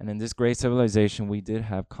 And in this great civilization, we did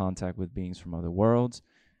have contact with beings from other worlds.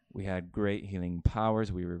 We had great healing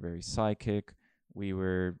powers. We were very psychic. We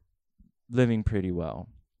were living pretty well.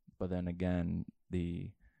 But then again,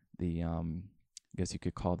 the I guess you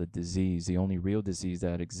could call the disease, the only real disease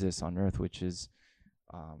that exists on Earth, which is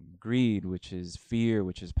greed, which is fear,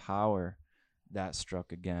 which is power, that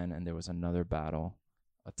struck again, and there was another battle.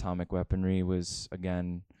 Atomic weaponry was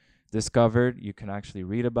again discovered. You can actually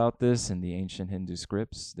read about this in the ancient Hindu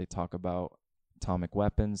scripts. They talk about atomic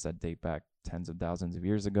weapons that date back tens of thousands of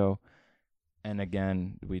years ago. And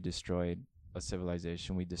again, we destroyed a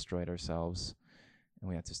civilization. We destroyed ourselves, and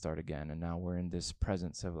we had to start again. And now we're in this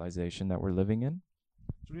present civilization that we're living in.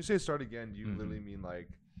 So when you say start again, do you literally mean like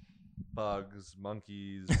bugs,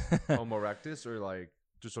 monkeys, Homo erectus, or like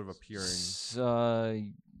just sort of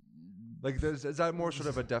appearing? Like, is that more sort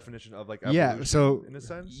of a definition of like evolution Yeah, so in a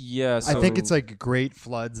sense? Yeah, I think it's like great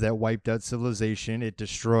floods that wiped out civilization. It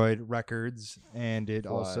destroyed records, and it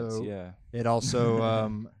also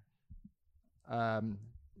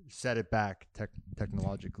set it back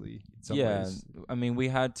technologically. In some ways. I mean, we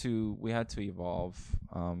had to evolve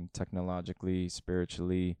technologically,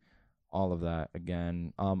 spiritually, all of that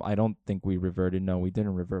again. I don't think we reverted. No, we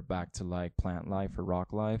didn't revert back to like plant life or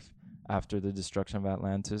rock life after the destruction of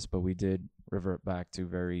Atlantis, but we did revert back to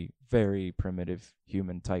very, very primitive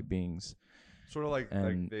human type beings. Sort of like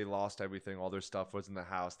they lost everything. All their stuff was in the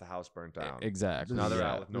house burned down. Exactly. Now they're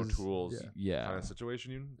out with no tools. Yeah. Kind of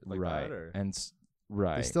situation like right. that, or?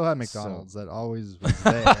 Right. They still had McDonald's. That always was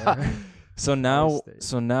there. So now,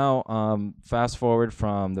 fast forward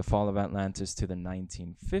from the fall of Atlantis to the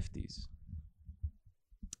 1950s.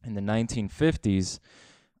 In the 1950s,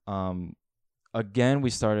 again, we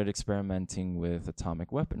started experimenting with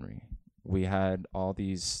atomic weaponry. We had all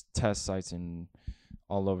these test sites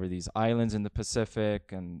all over these islands in the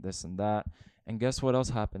Pacific and this and that. And guess what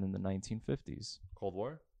else happened in the 1950s? Cold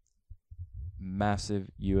War?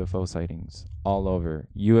 Massive UFO sightings all over.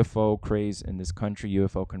 UFO craze in this country,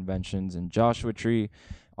 UFO conventions in Joshua Tree,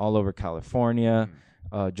 all over California.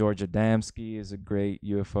 George Adamski is a great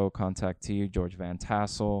UFO contactee, George Van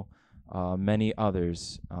Tassel, many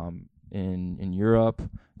others in Europe.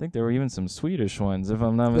 I think there were even some Swedish ones, if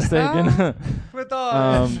I'm not mistaken.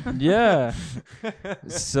 Yeah.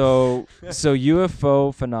 So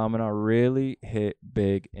UFO phenomena really hit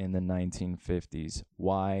big in the 1950s.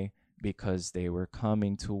 Why? Because they were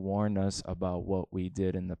coming to warn us about what we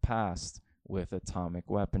did in the past with atomic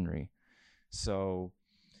weaponry. So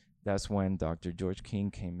that's when Dr. George King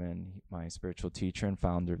came in, my spiritual teacher and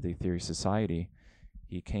founder of the Theory Society.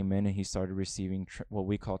 He came in and he started receiving what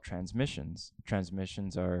we call transmissions.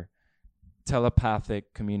 Transmissions are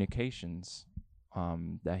telepathic communications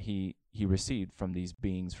that he received from these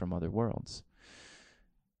beings from other worlds.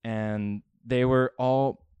 And they were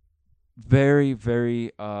all very,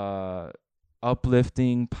 very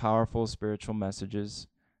uplifting, powerful spiritual messages.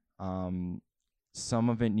 Some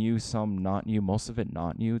of it new, some not new. Most of it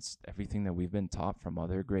not new. It's everything that we've been taught from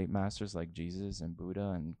other great masters like Jesus and Buddha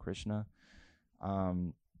and Krishna.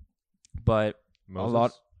 But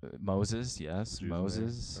Moses, yes, Jews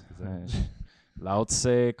Moses, Lao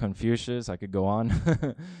Tse, Confucius. I could go on.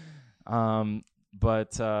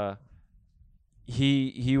 But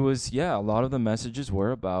he was, a lot of the messages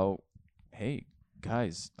were about, hey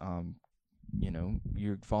guys,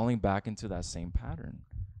 you're falling back into that same pattern,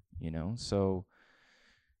 so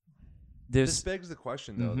This begs the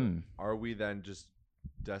question, though. Mhm. Are we then just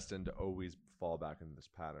destined to always fall back into this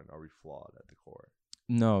pattern? Are we flawed at the core?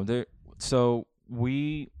 No, so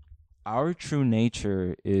our true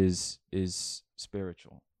nature is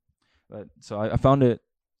spiritual. But so I found it,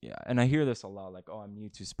 yeah, and I hear this a lot, like, oh, I'm new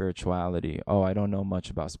to spirituality. Oh, I don't know much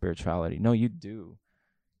about spirituality. No, you do.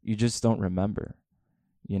 You just don't remember.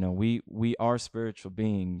 We are spiritual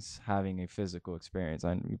beings having a physical experience.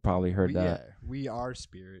 And you probably heard that. Yeah, we are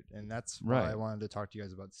Spirit, and that's why I Right. wanted to talk to you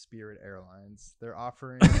guys about Spirit Airlines. They're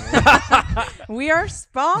offering We are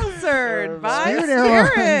sponsored by Spirit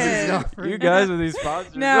Airlines is Spirit. offering- You guys with these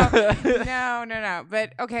sponsors. No.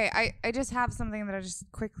 But okay, I just have something that I just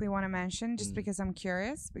quickly want to mention, just because I'm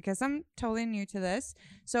curious, because I'm totally new to this.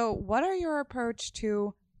 So, what are your approach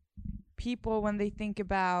to people when they think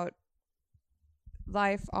about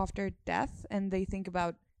life after death and they think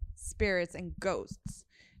about spirits and ghosts?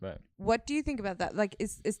 Right. What do you think about that? Like,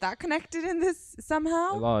 is that connected in this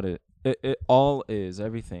somehow? A lot of it all is.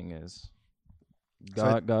 Everything is.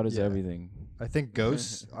 God is yeah. everything. I think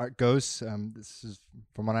ghosts are ghosts. This is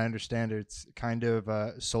from what I understand. It's kind of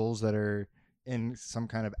souls that are in some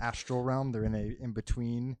kind of astral realm. They're in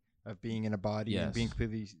between of being in a body and being Yes.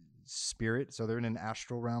 completely spirit. So they're in an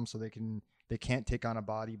astral realm. So they can't take on a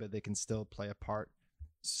body, but they can still play a part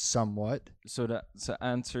somewhat. So to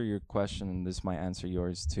answer your question, and this might answer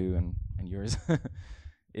yours too, and yours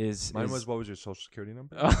Mine is was, what was your social security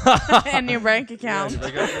number? And your bank account. your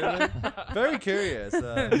bank account. Very curious.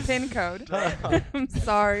 PIN code. I'm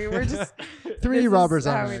sorry. We're just Three this robbers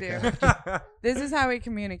is how on we my do. account. This is how we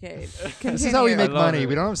communicate. This is how we Continue. make love money. it.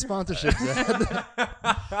 We don't have sponsorships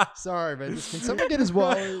yet. Sorry, man. Can someone get his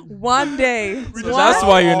wallet? One day. We So just that's all-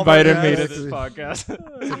 why you all invited my me to guys- this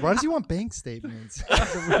podcast. So why does he want bank statements?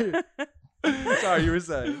 It's weird. Sorry, you were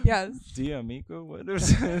saying. Yes. Dia amigo, what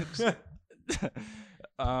is it?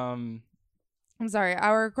 I'm sorry.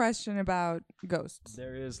 Our question about ghosts.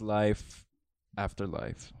 There is life after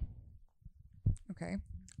life. Okay.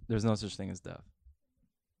 There's no such thing as death.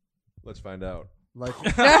 Let's find out. Like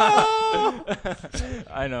No!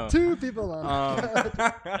 I know. two people on.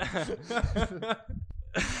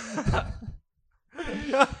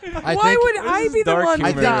 I Why think- would I This be is the dark one to I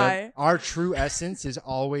humor. think die? our true essence is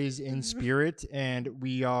always in spirit, and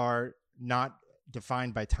we are not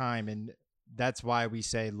defined by time, and that's why we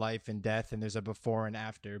say life and death, and there's a before and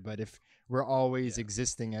after. But if we're always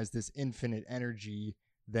existing as this infinite energy,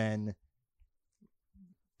 then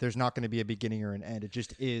there's not going to be a beginning or an end. It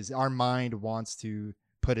just is. Our mind wants to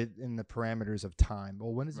put it in the parameters of time.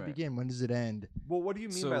 Well, when does it Right. begin? When does it end? Well, what do you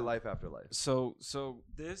mean by So- life after life? So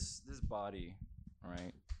this body,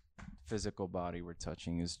 right? Physical body we're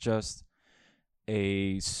touching is just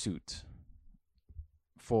a suit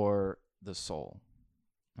for the soul.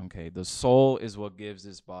 Okay, the soul is what gives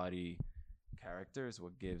this body character, is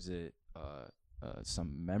what gives it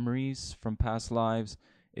some memories from past lives.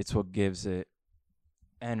 It's what gives it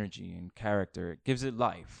energy and character. It gives it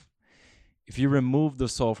life. If you remove the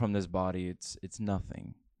soul from this body, it's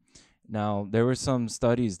nothing. Now, there were some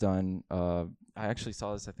studies done. I actually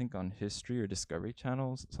saw this, I think, on History or Discovery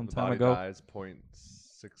Channel some The time body ago. dies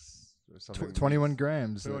 0.6 or something. 21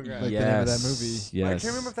 grams. 21 grams. Like the name of that movie. Yes. I can't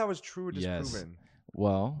remember if that was true or Yes. disproven.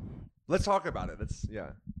 Well, Let's talk about it.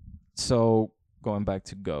 Yeah. so going back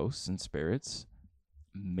to ghosts and spirits,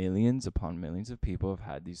 millions upon millions of people have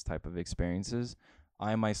had these type of experiences.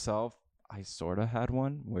 I myself, I sort of had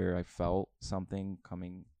one where I felt something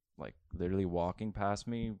coming, like literally walking past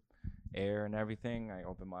me, air and everything. I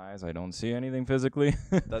open my eyes, I don't see anything physically.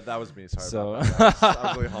 That was me. Sorry So- about that. I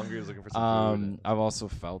was really hungry. I was looking for some food. I've also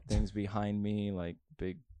felt things behind me, like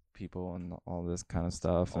big people and all this kind of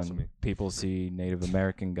stuff. Also and me. people see Native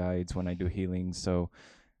American guides when I do healing. So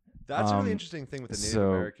That's a really um, interesting thing with the Native so-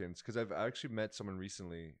 Americans, because I've actually met someone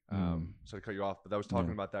recently. Sorry to cut you off, but I was talking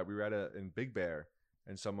Yeah. about that. We were in Big Bear,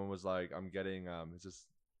 and someone was like, "I'm getting it's this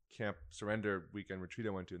Camp Surrender weekend retreat I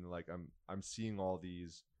went to, and they're like, I'm seeing all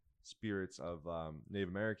these spirits of Native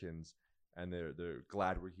Americans, and they're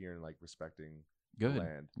glad we're here and like respecting good, the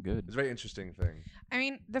land." good. It's a very interesting thing. I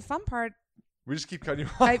mean, the fun part, We just keep cutting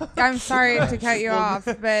you off. I'm sorry to cut you off,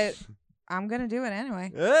 but I'm going to do it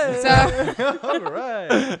anyway. Hey! So- all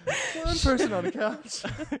right. One person on the couch.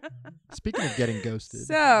 Speaking of getting ghosted.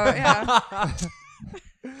 So, yeah.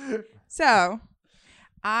 So,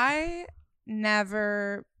 I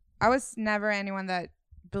was never anyone that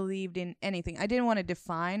believed in anything. I didn't want to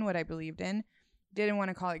define what I believed in. Didn't want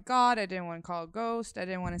to call it God. I didn't want to call it ghost. I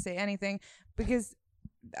didn't want to say anything because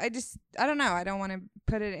I don't know. I don't want to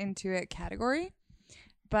put it into a category.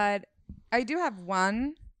 But I do have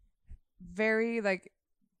one very like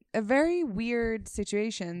a very weird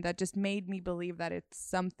situation that just made me believe that it's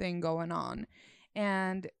something going on.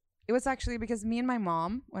 And it was actually because me and my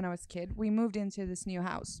mom, when I was a kid, we moved into this new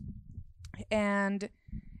house. And it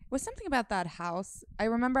was something about that house. I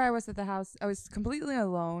remember I was at the house, I was completely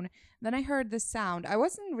alone. Then I heard this sound. I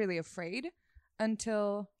wasn't really afraid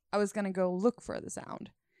until I was going to go look for the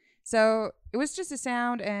sound. So it was just a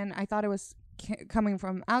sound, and I thought it was coming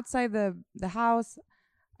from outside the house.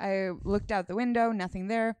 I looked out the window, nothing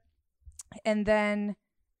there. And then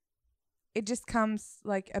it just comes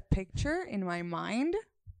like a picture in my mind.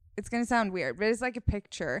 It's going to sound weird, but it's like a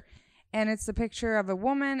picture. And it's a picture of a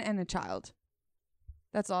woman and a child.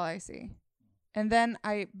 That's all I see. And then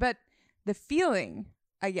but the feeling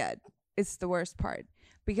I get is the worst part.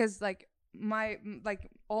 Because like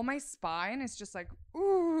all my spine is just like,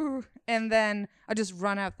 ooh. And then I just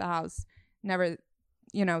run out the house. Never,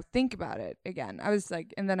 think about it again. I was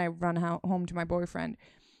like, and then I run home to my boyfriend.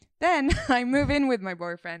 Then I move in with my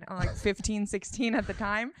boyfriend. I'm like 15, 16 at the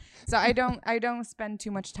time. So I don't spend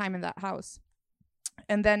too much time in that house.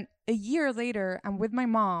 And then a year later, I'm with my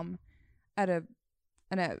mom at an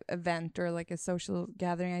event or like a social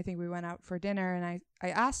gathering. I think we went out for dinner, and I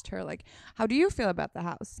asked her, like, how do you feel about the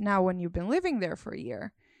house now when you've been living there for a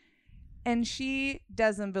year? And she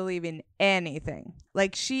doesn't believe in anything.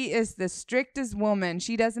 Like, she is the strictest woman.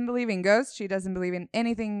 She doesn't believe in ghosts. She doesn't believe in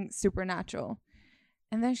anything supernatural.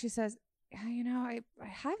 And then she says, I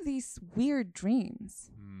have these weird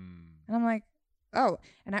dreams. And I'm like, oh.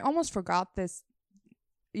 And I almost forgot this,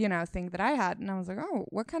 thing that I had. And I was like, oh,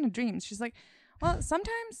 what kind of dreams? She's like, well,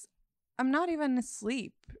 sometimes I'm not even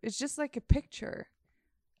asleep. It's just like a picture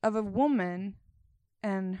of a woman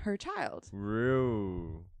and her child.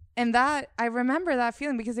 Real. And that, I remember that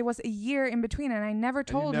feeling because it was a year in between, and I never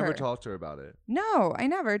told her. You never talked to her about it? No, I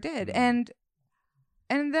never did. And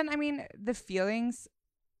then, the feelings,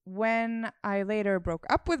 when I later broke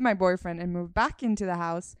up with my boyfriend and moved back into the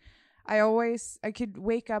house, I could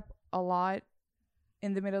wake up a lot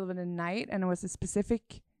in the middle of the night, and it was a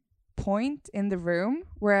specific point in the room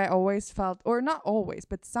where I always felt, or not always,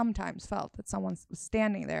 but sometimes felt that someone was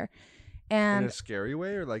standing there. And in a scary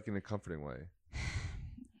way or like in a comforting way?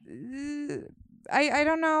 I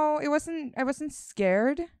don't know. I wasn't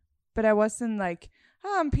scared, but I wasn't like,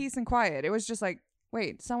 oh, I'm peace and quiet. It was just like,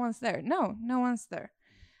 wait, someone's there. No one's there.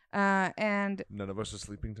 And none of us are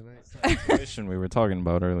sleeping tonight. Intuition we were talking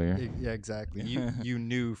about earlier. Yeah, exactly. You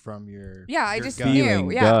knew from your I your just gut. Feeling,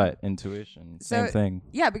 knew. Yeah. gut, intuition, So, same thing.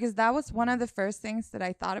 Yeah, because that was one of the first things that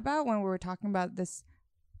I thought about when we were talking about this,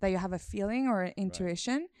 that you have a feeling or an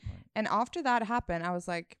intuition. Right. And after that happened, I was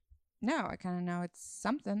like, no, I kind of know it's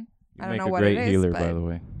something. I don't know what it is. Make a great healer, by the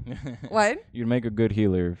way. What? You'd make a good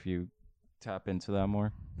healer if you tap into that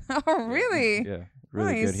more. Oh, really? Yeah,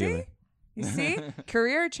 really good healer. You see?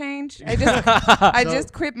 Career change. I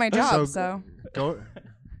just quit my job, so.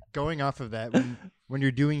 Going off of that, when you're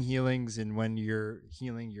doing healings and when you're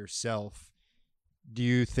healing yourself, do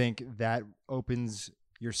you think that opens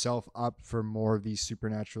yourself up for more of these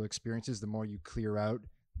supernatural experiences the more you clear out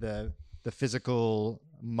the physical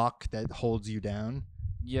muck that holds you down?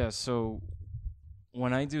 Yeah, so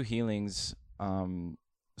when I do healings,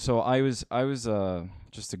 so I was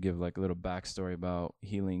just to give like a little backstory about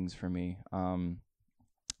healings for me.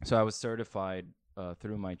 So I was certified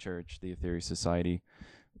through my church, the Aetherius Society.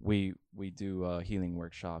 We do healing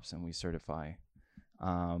workshops and we certify.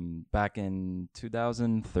 Back in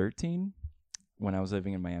 2013, when I was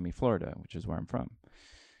living in Miami, Florida, which is where I'm from,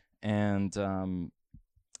 and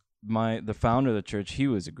the founder of the church, he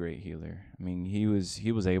was a great healer. I mean, he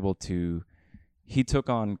was able to, he took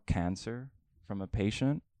on cancer from a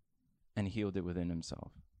patient and healed it within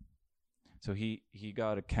himself. So he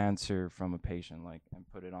got a cancer from a patient, like, and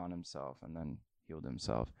put it on himself and then healed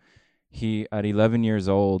himself. He, at 11 years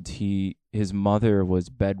old, his mother was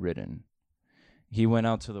bedridden. He went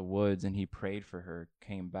out to the woods and he prayed for her,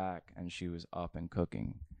 came back, and she was up and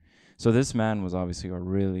cooking. So this man was obviously a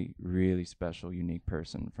really, really special, unique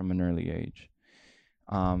person from an early age.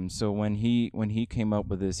 So when he came up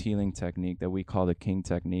with this healing technique that we call the King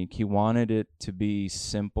technique, he wanted it to be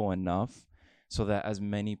simple enough so that as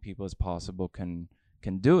many people as possible can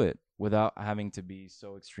do it without having to be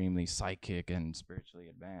so extremely psychic and spiritually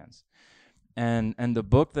advanced. And the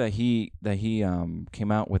book that he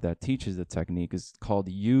came out with that teaches the technique is called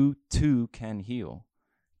You Too Can Heal.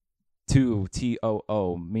 Too,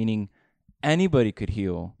 meaning anybody could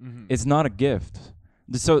heal. Mm-hmm. It's not a gift.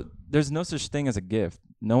 So there's no such thing as a gift.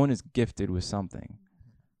 No one is gifted with something.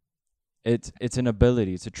 It's an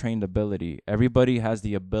ability. It's a trained ability. Everybody has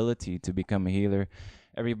the ability to become a healer.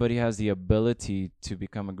 everybody has the ability to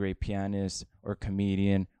become a great pianist or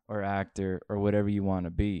comedian or actor or whatever you want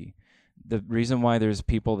to be. The reason why there's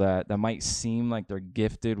people that might seem like they're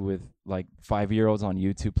gifted with like 5-year-olds on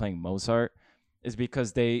YouTube playing Mozart is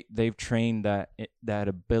because they've trained that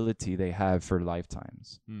ability they have for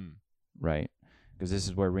lifetimes, right? Because this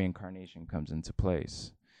is where reincarnation comes into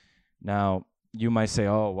place. Now, you might say,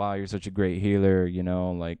 oh, wow, you're such a great healer, you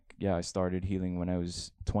know, like, yeah, I started healing when I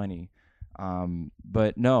was 20.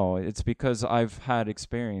 But no, it's because I've had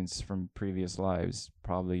experience from previous lives,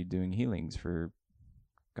 probably doing healings for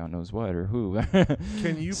God knows what or who.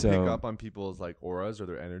 Can you pick up on people's like auras or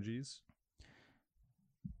their energies?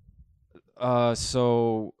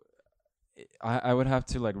 So I would have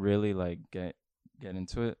to like really like get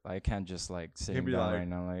into it. I can't just like sitting down right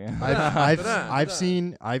now. Like I've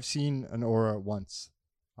seen an aura once.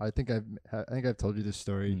 I think I've told you this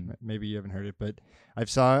story. Maybe you haven't heard it, but I've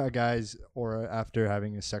saw a guy's aura after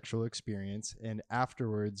having a sexual experience, and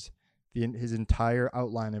afterwards, his entire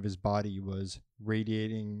outline of his body was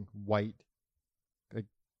radiating white, like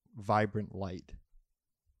vibrant light.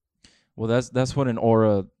 Well, that's what an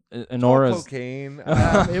aura. An aura. Cocaine.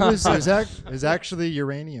 It was actually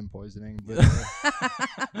uranium poisoning. But,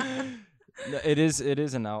 it is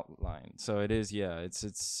an outline. So it is, yeah. It's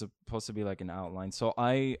supposed to be like an outline. So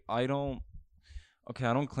I don't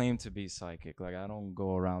claim to be psychic. Like I don't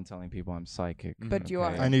go around telling people I'm psychic. But you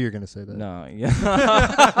are. I knew you were gonna say that. No, yeah.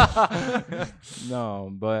 No,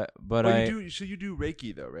 but you do. So you do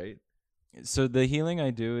Reiki though, right? So the healing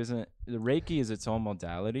I do isn't the Reiki is its own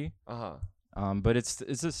modality. But it's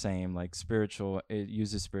the same, like spiritual. It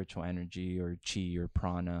uses spiritual energy or chi or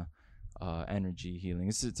prana, energy healing.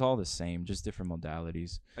 It's all the same, just different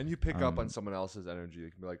modalities. And you pick up on someone else's energy.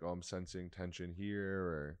 You can be like, oh, I'm sensing tension here,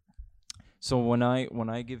 or. So when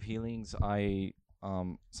I give healings, I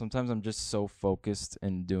sometimes I'm just so focused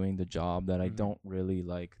in doing the job that I don't really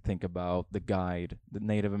like think about the guide, the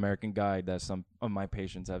Native American guide that some of my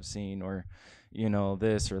patients have seen, or you know,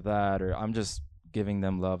 this or that, or I'm just giving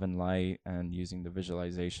them love and light and using the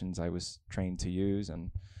visualizations I was trained to use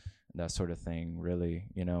and that sort of thing. Really,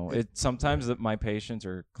 you know, it sometimes that my patients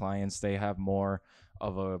or clients, they have more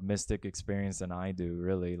of a mystic experience than I do,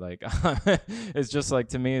 really. Like it's just like,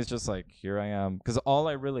 to me, it's just like, here I am, because all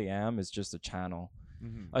I really am is just a channel.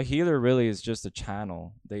 A healer really is just a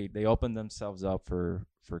channel. They open themselves up for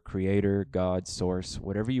creator, God, source,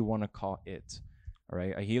 whatever you want to call it. All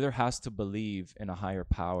right, a healer has to believe in a higher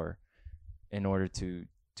power in order to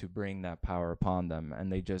bring that power upon them,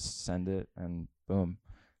 and they just send it, and boom.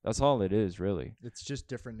 That's all it is, really. It's just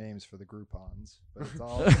different names for the Groupons, but it's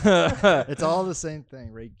all it's all the same thing.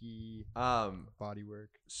 Reiki, body work.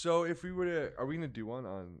 So if we were to, are we gonna do one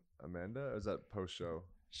on Amanda, or is that post show?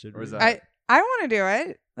 Should or we? Is that I want to do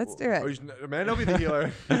it. Let's do it. Amanda will be the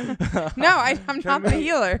healer. No, I'm not the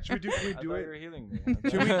healer. Can we do it? You're healing me.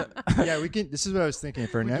 Yeah, we can. This is what I was thinking.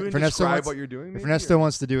 For Ernesto describe what you're doing. If Ernesto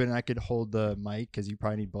wants to do it, and I could hold the mic, because you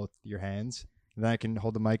probably need both your hands, and then I can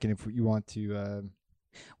hold the mic, and if you want to.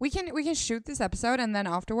 We can shoot this episode, and then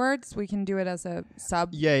afterwards we can do it as a sub.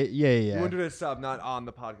 Yeah. We want to do it as a sub, not on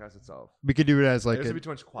the podcast itself. We could do it as like It'll be too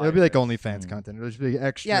much it'll be like OnlyFans content. It'll just be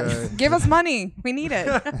extra. Yeah, give us money. We need it.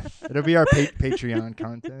 It'll be our Patreon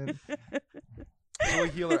content. So we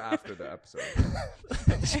heal her after the episode.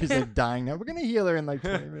 She's like dying now. We're gonna heal her in like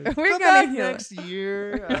 20 minutes. We're gonna heal next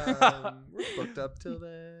year. We're booked up till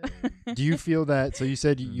then. Do you feel that? So you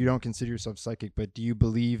said you don't consider yourself psychic, but do you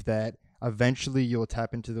believe that eventually you'll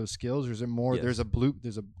tap into those skills, or is it more? Yes.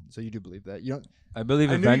 So you do believe that? You don't. I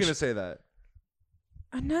believe I knew you were gonna say that.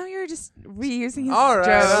 Now you're just reusing his All joke.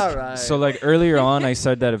 right. So like earlier on, I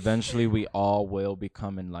said that eventually we all will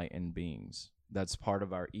become enlightened beings. That's part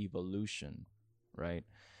of our evolution, right?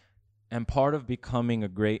 And part of becoming a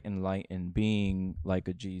great enlightened being, like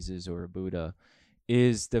a Jesus or a Buddha,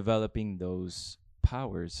 is developing those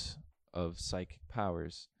powers of psychic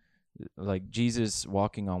powers. Like Jesus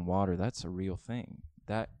walking on water, that's a real thing.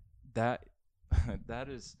 That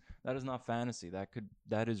is not fantasy.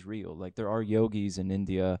 That is real. Like there are yogis in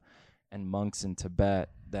India and monks in Tibet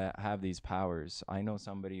that have these powers. I know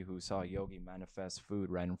somebody who saw a yogi manifest food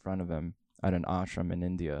right in front of him at an ashram in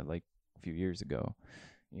India like a few years ago.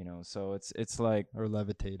 You know, so it's like, or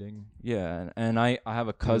levitating. Yeah, and I have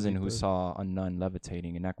a cousin who saw a nun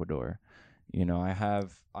levitating in Ecuador. You know, I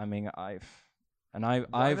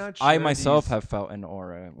myself have felt an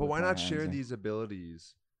aura. But why not share these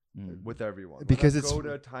abilities with everyone? Because Let's go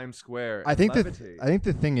to Times Square. I think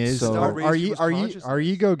the thing is, So our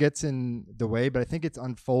ego gets in the way, but I think it's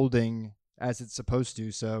unfolding as it's supposed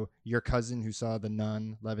to. So your cousin who saw the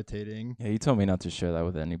nun levitating, Yeah, you told me not to share that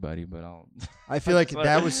with anybody, but I'll. I feel like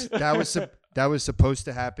That's that was supposed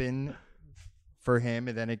to happen for him,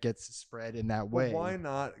 and then it gets spread in that way. Well, why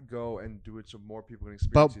not go and do it so more people can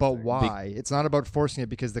experience? But these things? why? It's not about forcing it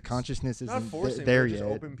because the consciousness Not isn't forcing, there but just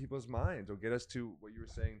yet. open people's minds or get us to what you were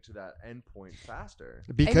saying to that end point faster.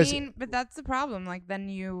 Because I mean, but that's the problem. Like, then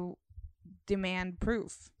you demand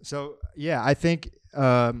proof. so yeah, I think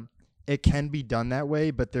it can be done that way,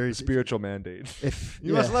 but there's Spiritual mandate. if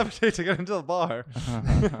You must levitate to get into the bar.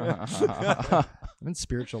 I'm in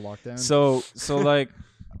spiritual lockdown. So like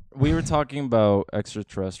we were talking about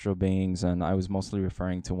extraterrestrial beings, and I was mostly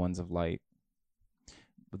referring to ones of light.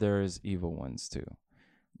 But there is evil ones too.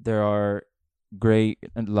 There are great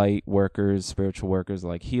light workers, spiritual workers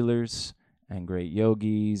like healers, and great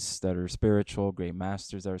yogis that are spiritual, great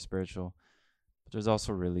masters that are spiritual. But there's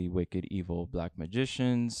also really wicked, evil black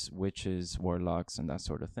magicians, witches, warlocks, and that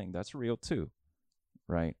sort of thing. That's real too,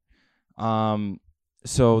 right?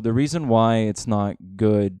 So the reason why it's not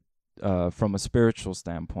good from a spiritual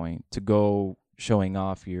standpoint to go showing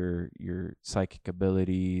off your psychic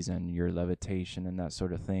abilities and your levitation and that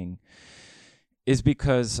sort of thing is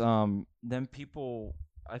because then people,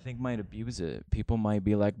 I think, might abuse it. People might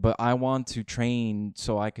be like, but I want to train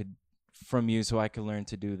from you so I could learn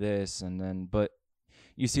to do this. And then, but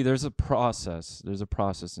you see, there's a process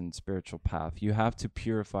in spiritual path. You have to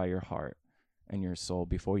purify your heart and your soul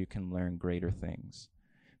before you can learn greater things.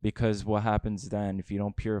 Because what happens then, if you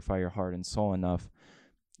don't purify your heart and soul enough,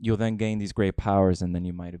 you'll then gain these great powers, and then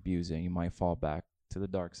you might abuse it. You might fall back to the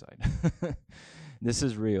dark side. This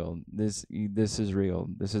is real. This is real.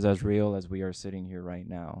 This is as real as we are sitting here right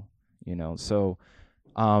now. So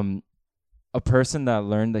a person that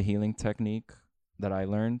learned the healing technique that I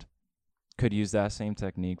learned could use that same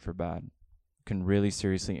technique for bad. Can really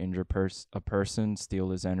seriously injure a person, steal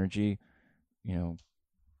his energy,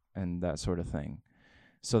 and that sort of thing.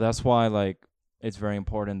 So that's why, like, it's very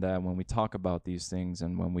important that when we talk about these things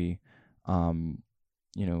and when we,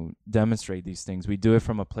 demonstrate these things, we do it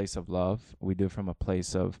from a place of love. We do it from a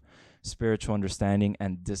place of spiritual understanding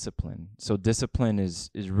and discipline. So discipline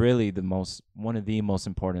is really one of the most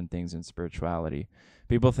important things in spirituality.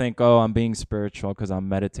 People think, oh, I'm being spiritual because I'm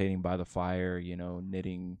meditating by the fire,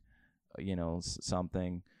 knitting,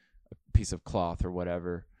 something, a piece of cloth or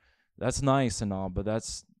whatever. That's nice and all, but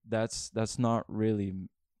that's not really,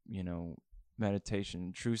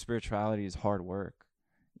 meditation. True spirituality is hard work.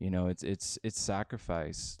 It's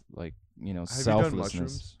sacrifice, like,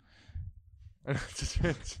 selflessness.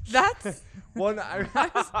 That's one.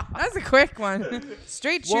 that's a quick one.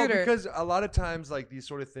 Straight Well, shooter. because a lot of times, like these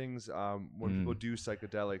sort of things, when people do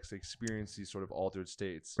psychedelics, they experience these sort of altered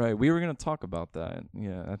states. Right. We were gonna talk about that.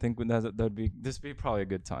 Yeah, I think that'd be probably a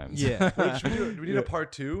good time. Yeah. Wait, do we need a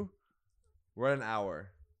part 2? We're at an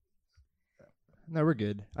hour. No, we're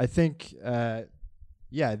good. I think,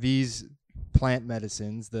 these plant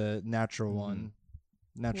medicines, the natural one,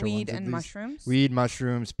 Weed and mushrooms. Weed,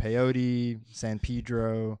 mushrooms, peyote, San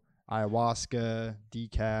Pedro, ayahuasca,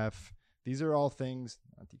 decaf. These are all things,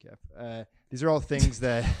 not decaf. These are all things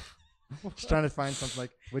that, just trying to find something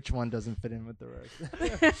like which one doesn't fit in with the rest.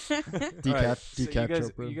 Decaf, Right, so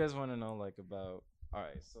decaf. you guys want to know, like, about, all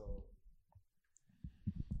right, so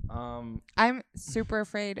I'm super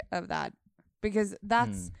afraid of that because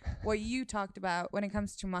that's what you talked about when it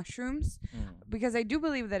comes to mushrooms. Because I do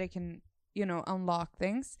believe that it can, unlock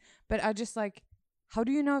things, but I just like, how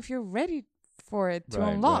do you know if you're ready for it to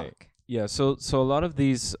unlock? Right. Yeah, so a lot of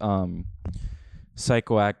these psychoactives,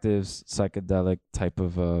 psychedelic type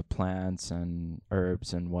of plants and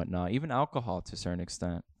herbs and whatnot, even alcohol to a certain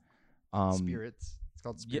extent. Spirits. It's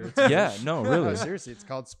called spirits. Yeah, no, really. No, seriously, it's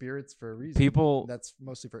called spirits for a reason. People. That's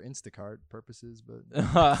mostly for Instacart purposes, but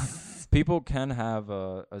people can have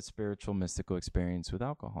a spiritual, mystical experience with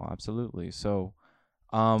alcohol. Absolutely. So,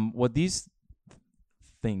 what these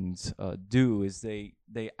things do is they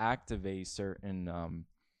activate certain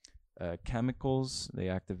chemicals. They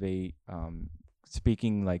activate,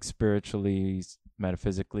 speaking like spiritually,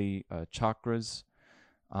 metaphysically, chakras,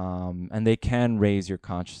 and they can raise your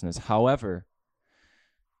consciousness. However,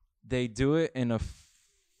 they do it in a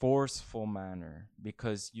forceful manner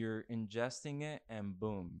because you're ingesting it and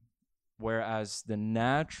boom. Whereas the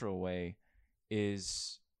natural way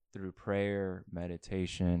is through prayer,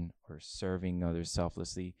 meditation, or serving others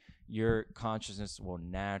selflessly. Your consciousness will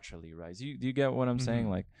naturally rise. Do you get what I'm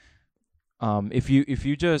saying? Like, if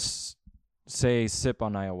you just say sip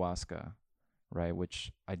on ayahuasca, right?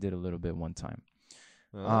 Which I did a little bit one time.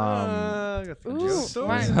 Got the Ooh, story.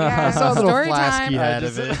 yeah. I saw a little Story flask time. he had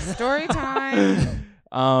of it. Story time.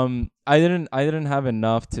 I didn't have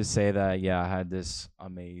enough to say that I had this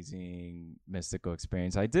amazing mystical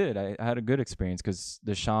experience. I did. I had a good experience because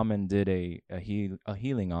the shaman did a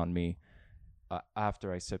healing on me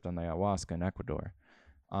after I sipped on the ayahuasca in Ecuador.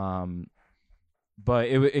 But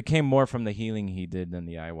it came more from the healing he did than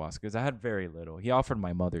the ayahuasca, because I had very little. He offered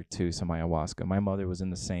my mother too some ayahuasca. My mother was in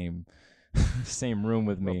the same room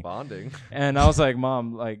with Well, me. bonding. And I was like,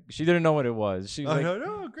 Mom, like, she didn't know what it was. She was like,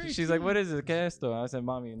 no, great. she's like, what is it, ¿Qué esto? I said,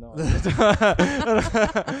 Mommy, no.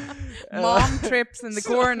 Mom trips in the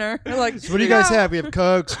corner. Like, So what do you guys have? We have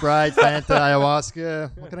Coke, Sprite, Fanta,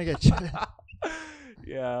 ayahuasca. What can I get you?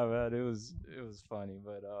 Yeah, man, it was funny,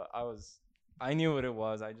 but I knew what it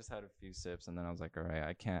was. I just had a few sips, and then I was like, all right,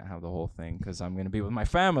 I can't have the whole thing because I'm gonna be with my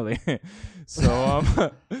family. so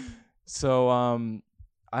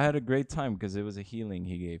I had a great time because it was a healing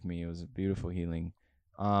he gave me. It was a beautiful healing.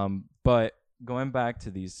 But going back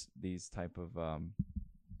to these type of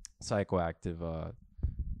psychoactive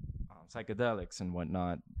psychedelics and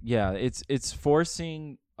whatnot, yeah, it's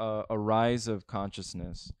forcing a rise of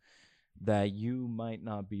consciousness that you might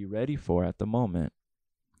not be ready for at the moment.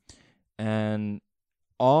 And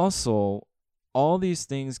also, all these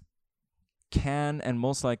things can and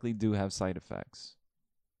most likely do have side effects.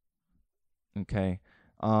 Okay?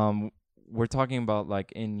 We're talking about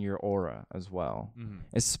like in your aura as well,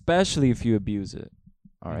 especially if you abuse it.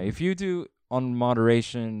 All right? If you do on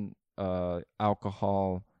moderation,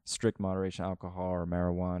 alcohol, strict moderation alcohol or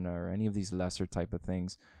marijuana or any of these lesser type of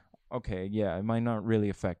things, okay, yeah, it might not really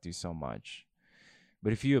affect you so much.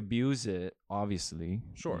 But if you abuse it, obviously,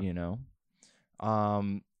 Sure. you know.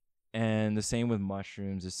 And the same with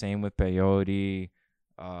mushrooms, the same with peyote,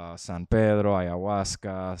 San Pedro,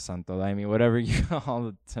 ayahuasca, Santo Daime, whatever you all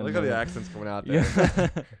the I like how the accent's coming out there.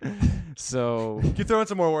 Yeah. So Keep throwing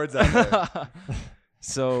some more words out there.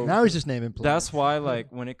 so Now he's just naming plants. that's why, like,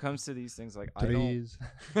 when it comes to these things, like, Trees.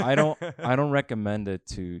 I don't recommend it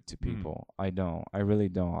to people. I don't. I really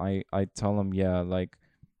don't. I tell them, yeah, like,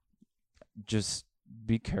 just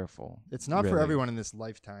be careful. It's not for really. everyone in this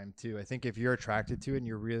lifetime, too. I think if you're attracted to it and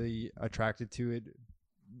you're really attracted to it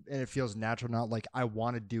and it feels natural, not like I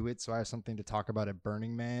want to do it so I have something to talk about at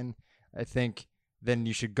Burning Man, I think then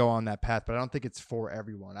you should go on that path. But I don't think it's for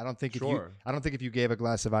everyone. I don't think if you gave a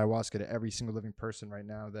glass of ayahuasca to every single living person right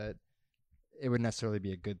now that it would necessarily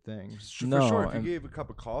be a good thing. No, for sure. If you and- gave a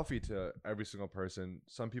cup of coffee to every single person,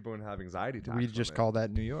 some people would have anxiety attacks. We from just it. call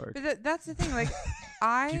that New York. But that's the thing. Like,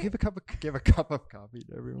 Do you give a cup of coffee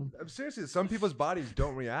to everyone? Seriously, some people's bodies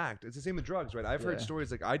don't react. It's the same with drugs, right? I've heard Yeah.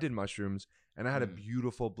 stories like I did mushrooms and I had a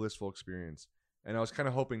beautiful, blissful experience. And I was kind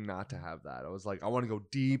of hoping not to have that. I was like, I want to go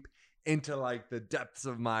deep into like the depths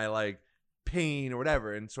of my like pain or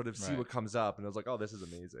whatever and sort of see Right. what comes up. And I was like, oh, this is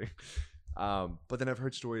amazing. But then I've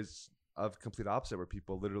heard stories of complete opposite where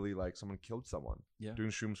people literally like someone killed someone Yeah. doing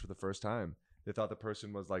shrooms for the first time. They thought the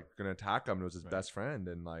person was like going to attack them. It was his Right. best friend.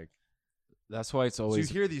 And like, That's why it's so always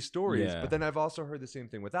you hear these stories, yeah. but then I've also heard the same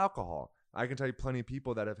thing with alcohol. I can tell you plenty of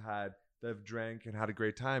people that have drank and had a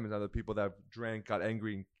great time, and other people that have drank, got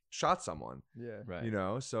angry, and shot someone. Yeah. right. You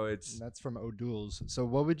know, so it's And that's from O'Doul's. So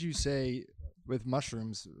what would you say with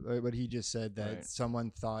mushrooms, what he just said, that Right.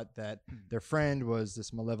 someone thought that their friend was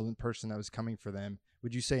this malevolent person that was coming for them?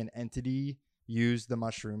 Would you say an entity used the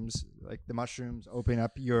mushrooms, like the mushrooms open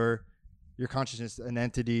up your consciousness, an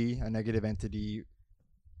entity, a negative entity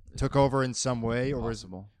took over in some way, or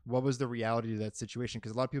Possible. what was the reality of that situation?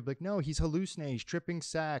 Because a lot of people are like, no, he's hallucinating, he's tripping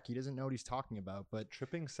sack, he doesn't know what he's talking about. But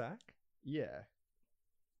tripping sack. yeah,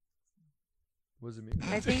 What does it mean?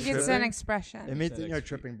 I think it's an expression. it means an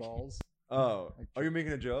tripping balls. Oh, are you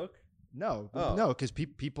making a joke? No, Oh. no, because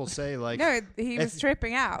people say like No, he was if-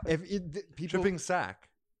 tripping out. people Tripping sack.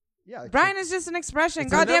 yeah, like, Brian is just an expression.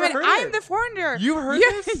 I've God damn never it! heard I'm it. the foreigner. You heard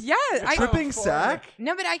yeah, this? Yeah, I, Tripping sack.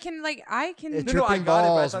 no, but I can It No, I tripping got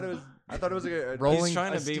balls. it. But I thought it was like a Rolling- He's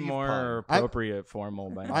trying a to be Steve more pun. appropriate, formal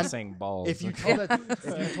by not I'm- saying balls. if you told that, if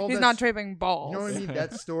you told He's that not tripping balls. You know what I mean?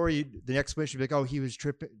 That story, the explanation would be like, oh, he was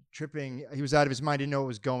tripping, he was out of his mind, didn't know what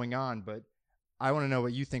was going on. But I want to know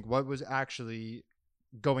what you think. What was actually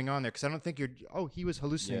going on there? Because I don't think he was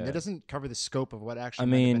hallucinating. Yeah. That doesn't cover the scope of what actually I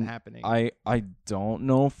might have mean, been happening. I don't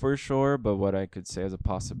know for sure, but what I could say as a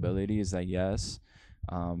possibility is that yes,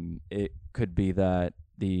 it could be that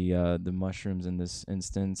the mushrooms in this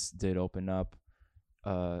instance did open up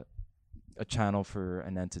a channel for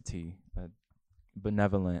an entity, a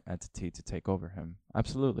benevolent entity, to take over him.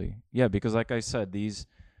 Absolutely, yeah. Because like I said, these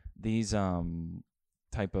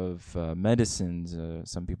type of medicines,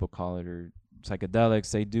 some people call it, or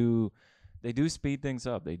psychedelics, they do speed things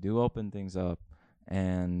up. They do open things up.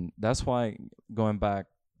 And that's why, going back,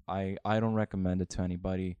 I don't recommend it to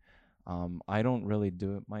anybody. I don't really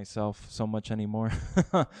do it myself so much anymore.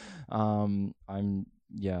 I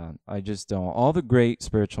just don't. All the great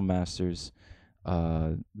spiritual masters,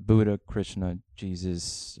 Buddha, Krishna,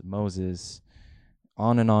 Jesus, Moses,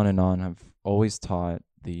 on and on and on, have always taught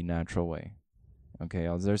the natural way. Okay,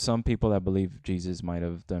 there's some people that believe Jesus might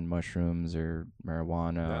have done mushrooms or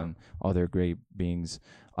marijuana and other great beings.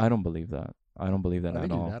 I don't believe that. I don't believe that I at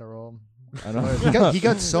think all. Adderall. I don't. He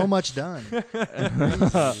got so much done.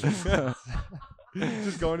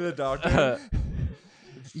 Just going to the doctor.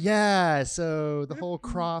 Yeah, so the whole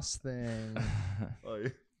cross thing. Oh, yeah.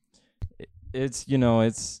 It's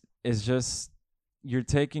it's just you're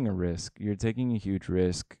taking a risk. You're taking a huge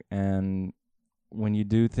risk, and when you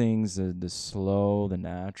do things the slow, the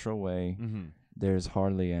natural way, there's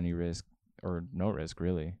hardly any risk or no risk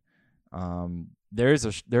really. There is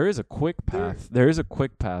a quick path. There is a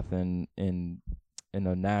quick path in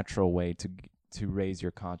a natural way to raise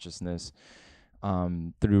your consciousness,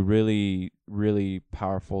 through really, really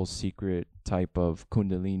powerful secret type of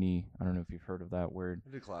Kundalini. I don't know if you've heard of that word.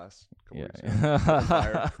 I did class. Yeah.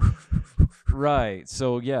 Right.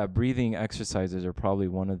 So yeah, breathing exercises are probably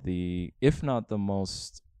one of the, if not the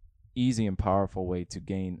most easy and powerful way to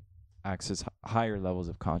gain access higher levels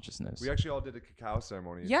of consciousness. We actually all did a cacao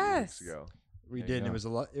ceremony a few Yes. weeks ago. We There did. you And it go. was a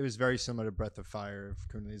lot. It was very similar to Breath of Fire of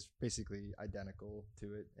Kundalini. It's basically identical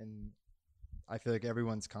to it, and I feel like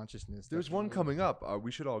everyone's consciousness. There's one definitely- coming up.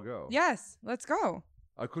 We should all go. Yes, let's go.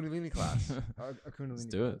 A Kundalini class. A Kundalini. Let's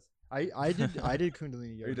do it. class. I did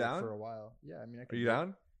Kundalini yoga down? for a while. Yeah, I mean, I could Are you do it.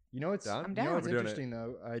 down? You know what's Down? I'm You know down. what's We're doing it. interesting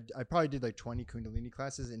though? I probably did like 20 Kundalini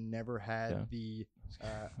classes and never had Yeah. the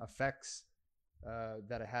effects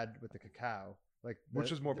that I had with the cacao. Like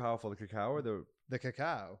Which is more powerful, the cacao or the? the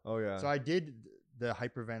cacao. Oh yeah. So I did the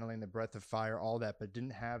hyperventilating, the breath of fire, all that, but didn't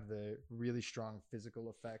have the really strong physical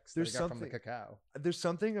effects There's that I got from the something- cacao. There's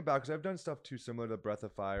something about, because I've done stuff too similar to Breath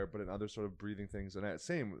of Fire, but in other sort of breathing things. And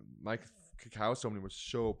same, my cacao ceremony was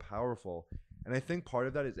so powerful, and I think part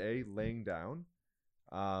of that is laying down,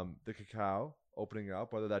 the cacao, opening it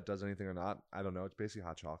up. Whether that does anything or not, I don't know. It's basically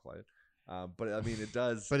hot chocolate, but I mean it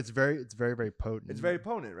does. But it's very, very potent. it's very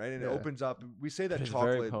potent, right? And it Yeah. opens up. We say that It's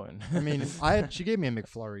very chocolate. potent. I mean, she gave me a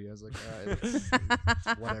McFlurry. I was like, all right, it's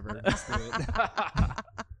whatever. Let's do it.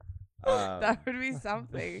 That would be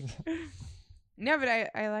something. No, but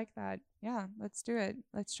I like that. Yeah, let's do it.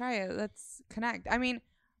 Let's try it. Let's connect. I mean,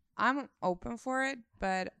 I'm open for it,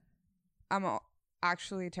 but I'm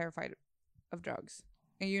actually terrified of drugs.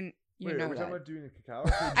 And you Wait, know are we that. talking about doing a cacao?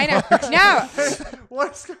 I know. No.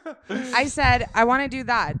 What's I said I want to do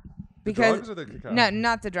that because drugs or the cacao? no,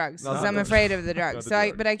 not the drugs. Not 'cause the I'm drugs. afraid of the Not drugs. the So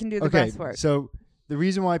drugs. but I can do the Okay, breath work. so the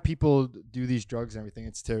reason why people do these drugs and everything,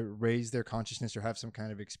 it's to raise their consciousness or have some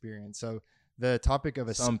kind of experience. So the topic of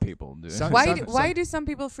a Some people do. Some- Why do some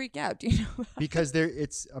people freak out? Do you know that? because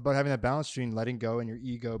it's about having that balance between letting go and your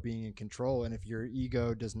ego being in control. And if your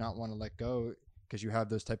ego does not want to let go because you have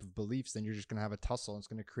those type of beliefs, then you're just going to have a tussle. And it's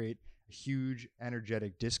going to create a huge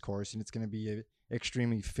energetic discourse, and it's going to be a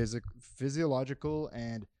extremely physiological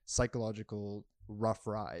and psychological rough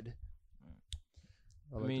ride.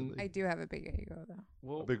 I mean, Allegedly. I do have a big ego though.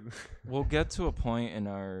 We'll, Big, we'll get to a point in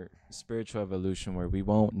our spiritual evolution where we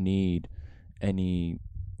won't need any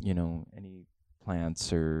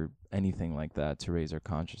plants or anything like that to raise our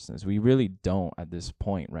consciousness. We really don't at this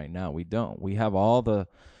point right now. We don't. We have all the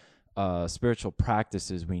spiritual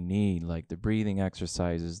practices we need, like the breathing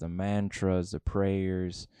exercises, the mantras, the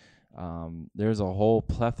prayers. There's a whole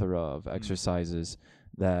plethora of exercises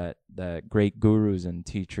that great gurus and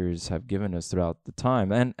teachers have given us throughout the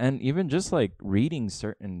time, and even just like reading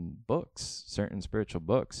certain books, certain spiritual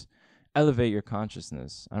books, elevate your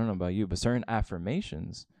consciousness. I don't know about you, but certain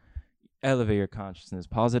affirmations elevate your consciousness.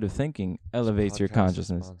 Positive thinking elevates your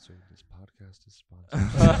consciousness. This podcast is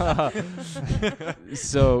sponsored. Uh,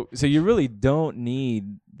 So you really don't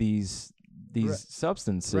need these Right.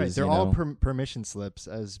 substances. Right, they're you all know? permission slips,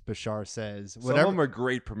 as Bashar says. Some of them are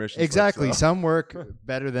great permission slips, Exactly. though. Some work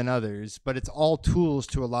better than others, but it's all tools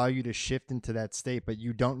to allow you to shift into that state. But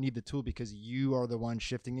you don't need the tool because you are the one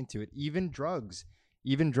shifting into it. Even drugs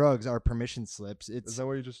are permission slips. Is It's that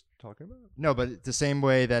what you're just talking about? no, but it's the same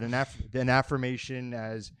way that an affirmation,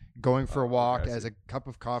 as going for a Okay, walk, I as see. a cup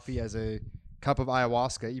of coffee, as a cup of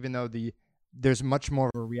ayahuasca, even though there's much more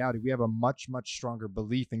of a reality. We have a much, much stronger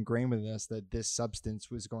belief ingrained within us that this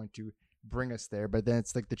substance was going to bring us there. But then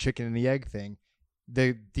it's like the chicken and the egg thing.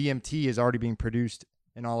 The DMT is already being produced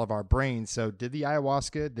in all of our brains. So did the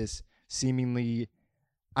ayahuasca, this seemingly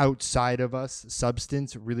outside of us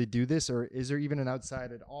substance, really do this? Or is there even an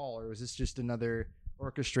outside at all? Or is this just another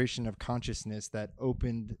orchestration of consciousness that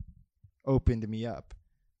opened me up?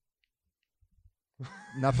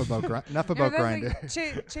 enough about No, that's Grinder. like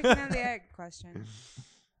chicken and the egg question.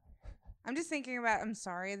 I'm just thinking about. I'm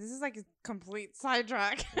sorry. This is like a complete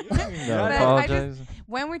sidetrack. No, But I apologize.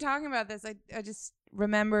 when we're talking about this, I just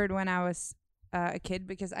remembered when I was a kid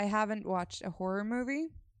because I haven't watched a horror movie,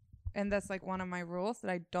 and that's like one of my rules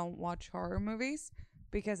that I don't watch horror movies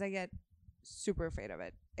because I get super afraid of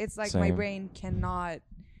it. It's like my Same. brain cannot.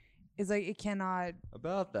 It's like it cannot.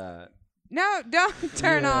 About that. No, don't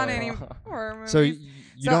turn on Yeah. any horror movies. So you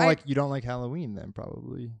So don't like Halloween then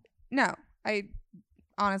probably. No, I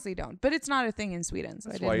honestly don't. But it's not a thing in Sweden, so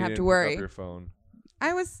That's I why didn't you have didn't to pick worry. up your phone.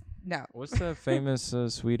 I was no. What's that famous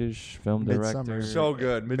Swedish film Midsummer. director? So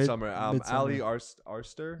good. Midsummer. Midsummer. Ali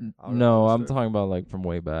Arster? No, I'm Arster? talking about like from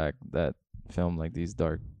way back that film like these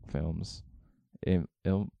dark films.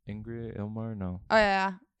 Ingrid Ilmar? No. Oh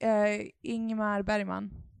yeah, Ingmar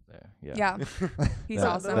Bergman. Yeah. Yeah, he's That-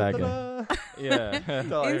 awesome. that guy. Yeah.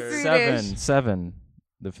 That's all I In heard. Swedish. Seven.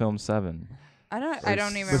 The film Seven. I Or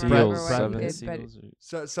don't even Seals, remember what Seven he did, Seals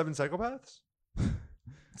but Seven Psychopaths?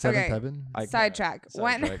 Seventh Okay. Heaven. sidetrack.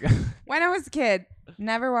 When I was a kid,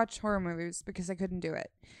 never watched horror movies because I couldn't do it,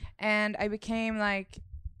 and I became like,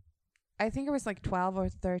 I think I was like 12 or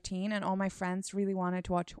 13, and all my friends really wanted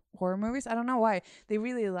to watch horror movies. I don't know why. They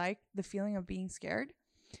really liked the feeling of being scared,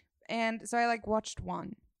 and so I like watched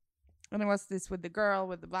one, and it was this with the girl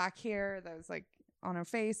with the black hair that was like on her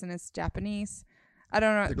face, and it's Japanese. I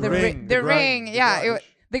don't know The the Grudge. ring. The The ring. Grudge. Yeah, The Grudge.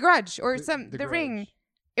 the Grudge or The- some The the ring. Grudge.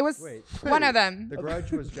 It was Wait, one of them. The Grudge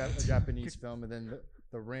was a Japanese film, and then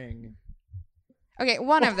the Ring. Okay,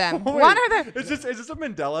 one of them. Wait, One of them. Is this a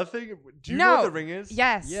Mandela thing? Do you No. know what the ring is?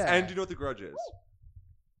 Yes. Yeah. And do you know what the grudge is?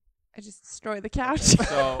 I just destroyed the couch.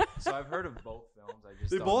 so I've heard of both films. I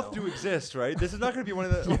just They don't both know. do exist, right? This is not going to be one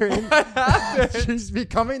of the. You're in- What happened? She's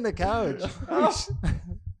becoming the couch.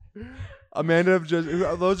 Amanda just.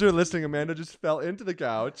 Those who are listening, Amanda just fell into the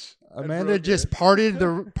couch. and Amanda broke just it. parted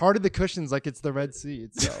the cushions like it's the Red Sea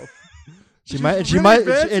itself. She She's might really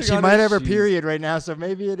advancing and she on might it. have her She's- period right now, so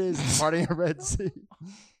maybe it is parting a Red Sea.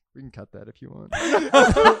 We can cut that if you want.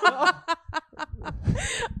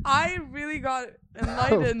 I really got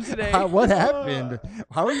enlightened today. What happened?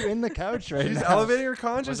 How are you in the couch right She's now? elevating her Must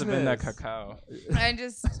consciousness. have been that cacao. I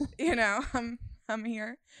just, I'm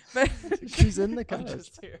here. But She's in the I'm couch.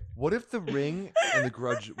 just here. What if the ring and the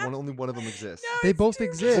grudge, only one of them exists? No, They it's both too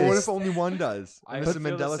exist. But what Yes. if only one does? I And this is a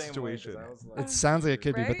feel the Mandela same way, 'cause situation. I was like- It sounds like it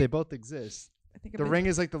could be, but Right? they both exist. I think The ring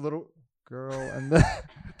is like the little girl, and the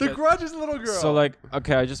The But- grudge is a little girl. So like,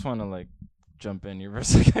 okay, I just want to like jump in here for a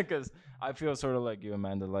second because I feel sort of like you,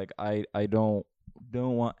 Amanda. Like I don't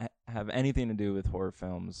want have anything to do with horror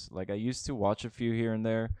films. Like I used to watch a few here and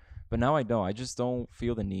there, but now I don't. I just don't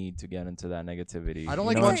feel the need to get into that negativity. I don't You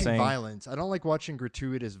like know what I'm watching saying? violence. I don't like watching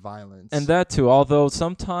gratuitous violence. And that too. Although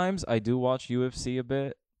sometimes I do watch UFC a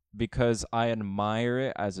bit because I admire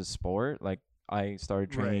it as a sport. Like I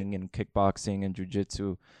started Right. training in kickboxing and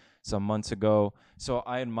jiu-jitsu some months ago. So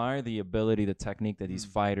I admire the ability, the technique that these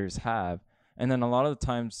fighters have. And then a lot of the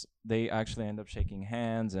times they actually end up shaking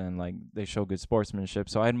hands and like they show good sportsmanship.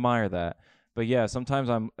 So I admire that. But yeah, sometimes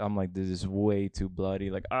I'm like, this is way too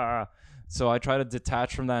bloody. Like, So I try to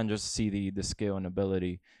detach from that and just see the skill and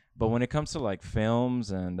ability. But when it comes to like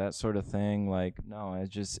films and that sort of thing, like, no,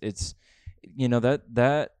 it's you know,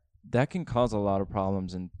 that can cause a lot of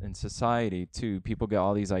problems in society too. People get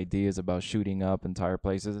all these ideas about shooting up entire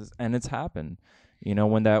places, and it's happened. You know,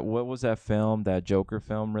 when what was that film, that Joker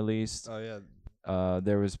film released? oh yeah,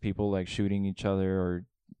 There was people like shooting each other or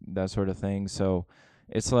that sort of thing. So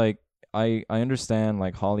it's like I understand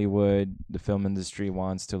like Hollywood, the film industry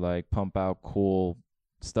wants to like pump out cool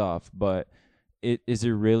stuff, but is it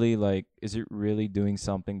really doing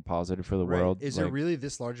something positive for the right. world? Is Like, there really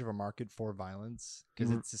this large of a market for violence?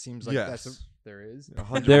 Because it seems like Yes. there is.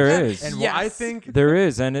 100%. There is. And I Yes. think There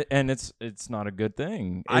is, and it's not a good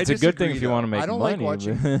thing. I It's a good thing disagree, if you though. want to make I don't money. like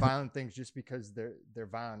watching but- violent things just because they're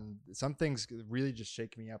violent. Some things really just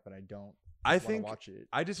shake me up, and I don't I want to think watch it.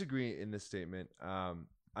 I disagree in this statement.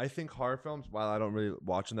 I think horror films, while I don't really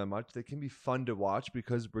watch them that much, they can be fun to watch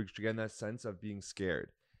because we're getting that sense of being scared.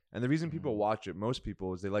 And the reason people watch it, most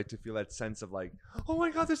people, is they like to feel that sense of like, oh my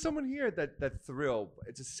god, there's someone here. That thrill.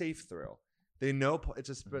 It's a safe thrill. They know it's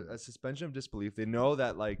a suspension of disbelief. They know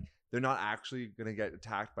that like they're not actually gonna get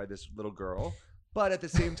attacked by this little girl, but at the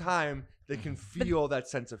same time, they can feel that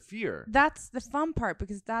sense of fear. That's the fun part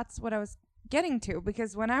because that's what I was getting to.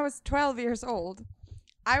 Because when I was 12 years old,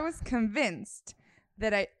 I was convinced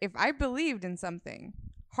that if I believed in something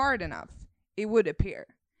hard enough, it would appear.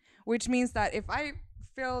 Which means that if I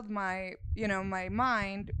filled my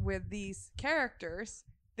mind with these characters,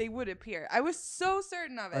 they would appear. I was so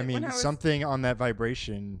certain of it. I mean, when something on that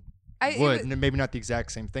vibration would, maybe not the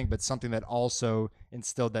exact same thing, but something that also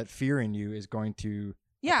instilled that fear in you is going to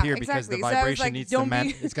appear because the vibration needs to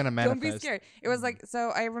it's going to manifest. Don't be scared. It was like, so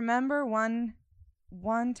I remember one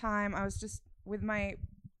time I was just with I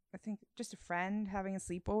think just a friend having a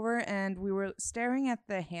sleepover, and we were staring at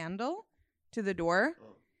the handle to the door,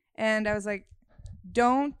 and I was like,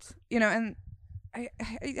 don't, and I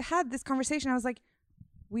had this conversation. I was like,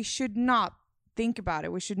 we should not think about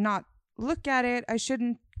it. We should not look at it. I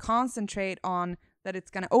shouldn't concentrate on that it's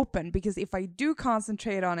going to open, because if I do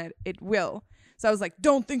concentrate on it, it will. So I was like,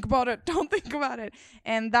 don't think about it. Don't think about it.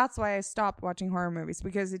 And that's why I stopped watching horror movies,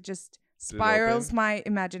 because it just spirals my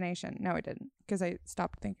imagination. No, it didn't, because I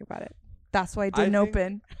stopped thinking about it. That's why it didn't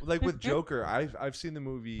open. Like with Joker, I've seen the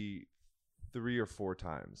movie 3 or 4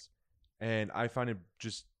 times, and I find it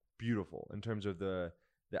just beautiful in terms of the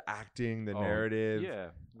acting, the narrative.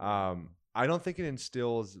 Yeah. I don't think it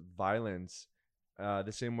instills violence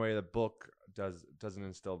the same way the book doesn't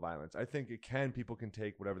instill violence. I think people can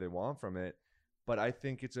take whatever they want from it, but I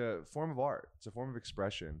think it's a form of art. It's a form of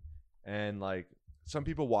expression. And like, some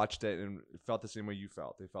people watched it and felt the same way you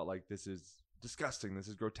felt. They felt like, this is disgusting, this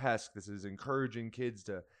is grotesque, this is encouraging kids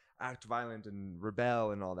to act violent and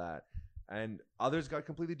rebel and all that. And others got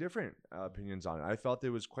completely different opinions on it. I felt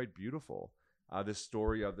it was quite beautiful. This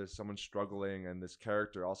story of someone struggling, and this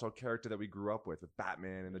character, also a character that we grew up with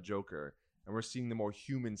Batman and the Joker. And we're seeing the more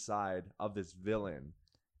human side of this villain.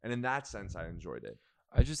 And in that sense, I enjoyed it.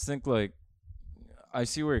 I just think, like, I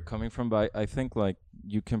see where you're coming from, but I think, like,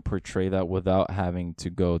 you can portray that without having to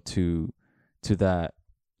go to that,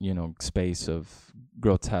 space of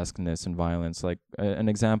grotesqueness and violence. Like, an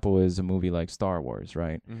example is a movie like Star Wars,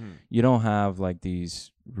 right? Mm-hmm. You don't have, like,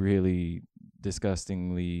 these really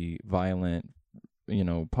disgustingly violent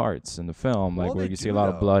parts in the film, like where you see a lot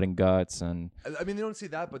of blood and guts. And I mean, they don't see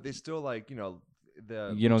that, but they still, like,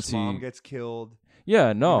 the mom gets killed.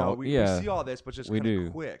 Yeah, no, we see all this, but just kind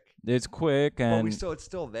of quick. It's quick, and it's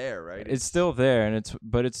still there, right? It's still there, and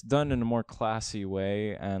it's done in a more classy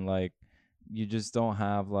way, and like, you just don't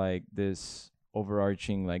have like this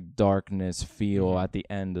overarching like darkness feel at the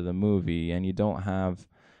end of the movie, and you don't have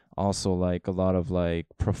also like a lot of like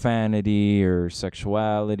profanity or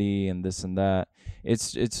sexuality and this and that.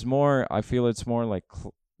 It's more, I feel it's more like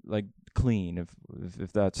clean,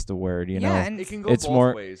 if that's the word, And it can go it's both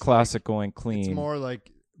more ways. classical and clean. It's more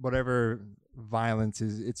like whatever violence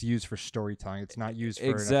is, it's used for storytelling. It's not used for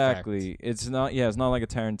exactly. an effect. It's not like a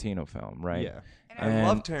Tarantino film, right? Yeah. I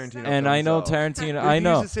love Tarantino. And I know Tarantino. I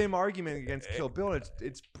know. Use the same argument against Kill Bill.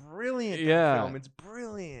 It's brilliant. Yeah. That film. It's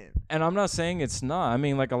brilliant. And I'm not saying it's not. I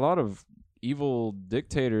mean, like, a lot of evil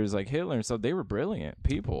dictators like Hitler and stuff, they were brilliant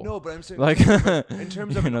people. No, but I'm saying, like, in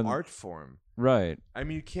terms of an art form. Right. I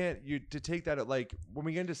mean, to take that, like, when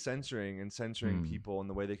we get into censoring people and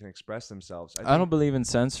the way they can express themselves. I don't believe in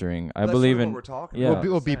censoring. I that's believe what in. we're talking yeah. about.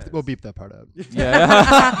 We'll beep that part out.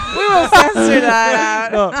 Yeah. we will censor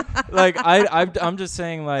that out. No, like, I'm just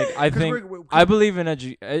saying, like, I think I believe in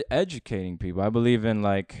educating people. I believe in,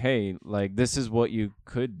 like, hey, like, this is what you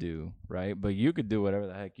could do, right? But you could do whatever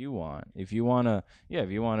the heck you want. If you wanna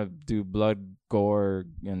do blood, gore,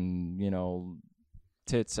 and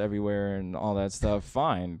tits everywhere and all that stuff,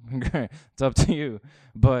 fine. It's up to you.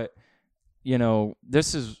 But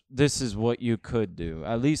this is what you could do,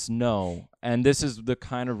 at least know. And this is the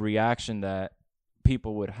kind of reaction that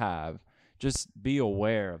people would have. Just be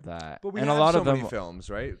aware of that. But we and have a lot so of them, many films,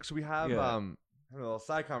 right? So we have Yeah. I don't know, a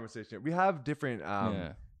side conversation. We have different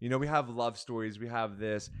we have love stories. We have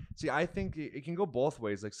this. See, I think it can go both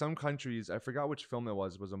ways. Like, some countries, I forgot which film it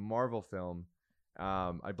was a Marvel film,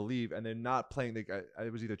 I believe, and they're not playing.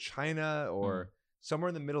 It was either China or somewhere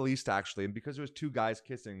in the Middle East, actually. And because there was 2 guys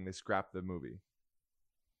kissing, they scrapped the movie.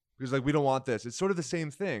 Because, like, we don't want this. It's sort of the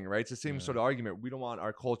same thing, right? It's the same sort of argument. We don't want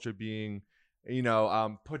our culture being,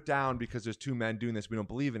 put down because there's 2 men doing this. We don't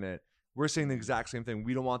believe in it. We're saying the exact same thing.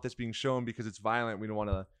 We don't want this being shown because it's violent. We don't want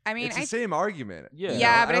to. I mean, it's the same argument.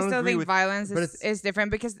 Yeah, but I still think violence violence is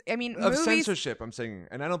different, because I mean, of movies, censorship. I'm saying,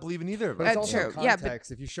 and I don't believe in either of But them. it's also true. Yeah,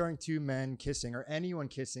 context. If you're showing 2 men kissing or anyone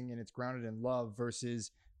kissing and it's grounded in love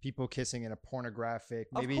versus people kissing in a pornographic,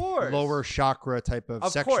 maybe lower chakra type of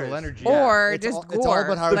sexual course. energy, or it's just all, gore, it's all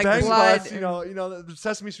about how The like Bang blood. Bus, the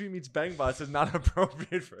Sesame Street meets Bang Bus is not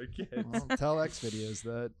appropriate for a kid. Well, tell X videos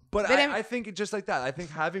that. But But I think just like that. I think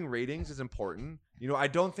having ratings is important. I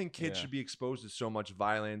don't think kids should be exposed to so much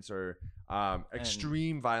violence or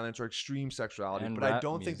extreme violence or extreme sexuality. But I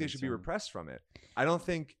don't think they should be repressed from it. I don't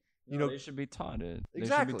think they should be taught it. Exactly. They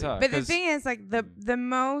should be taught, But the thing is, like, the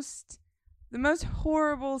most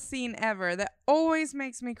horrible scene ever, the always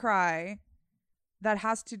makes me cry that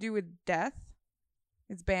has to do with death.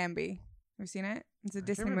 It's Bambi. Have you seen it? It's a I can't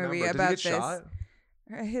Disney remember. movie Did he about get this. shot?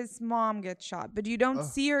 His mom gets shot, but you don't Oh.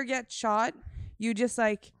 see her get shot. You just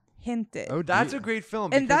like hint it. Oh, That's dear. a great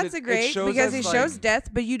film. And because that's it, a great shows because us, it like- shows death,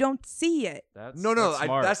 but you don't see it. No, That's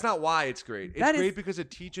smart. that's not why it's great. It's That is- great because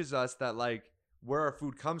it teaches us that like where our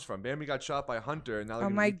food comes from. Bambi got shot by a hunter, and now they're Oh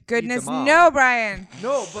gonna my eat the goodness, mom. no, Brian.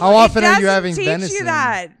 No, but How like, often it are you doesn't having teach venison? you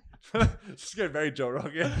that. She's getting very Joe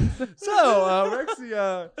Rogan. So we're actually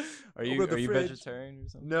Are over you the are you fridge. vegetarian or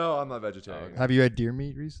something? No, I'm not vegetarian. Have you had deer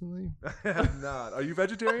meat recently? I'm not. Are you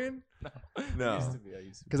vegetarian? No. I used to be. I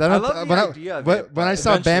used to be. Because I I don't. love the when idea of it, when I but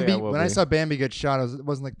saw eventually I Bambi, will when I be. saw Bambi get shot, it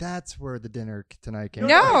wasn't like that's where the dinner tonight came.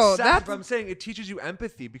 No, from. that's sad, that's- but I'm saying it teaches you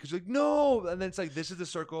empathy because you're like, no, and then it's like this is the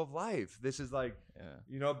circle of life. This is like, Yeah.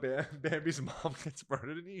 you know, Bambi's mom gets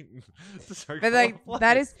murdered and eaten. It's the circle But like of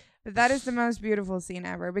that life. is the most beautiful scene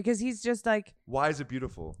ever because he's just like Why is it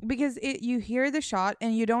beautiful? because you hear the shot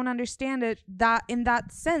and you don't understand it that in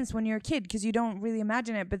that sense when you're a kid because you don't really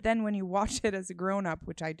imagine it, but then when you watch it as a grown up,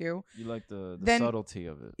 which I do, You like the Then- subtlety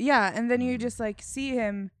of it. yeah, and then you Mm. just like see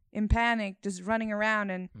him in panic just running around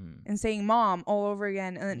and Mm. saying mom all over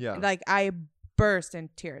again, and then, Yeah. like I burst in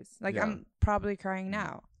tears. Like Yeah. I'm probably crying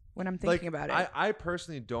now when I'm thinking about it. I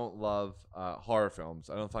personally don't love horror films.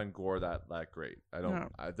 I don't find gore that great. I don't. No.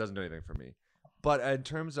 It doesn't do anything for me. But in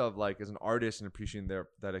terms of like as an artist and appreciating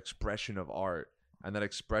that expression of art and that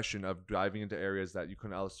expression of diving into areas that you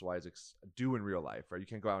couldn't otherwise do in real life, right? You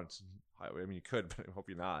can't go out and I mean you could, but I hope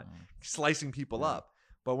you're not slicing people Yeah. up.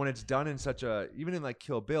 But when it's done in such a even in like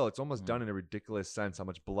Kill Bill, it's almost Mm. done in a ridiculous sense. How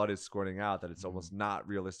much blood is squirting out that it's Mm. almost not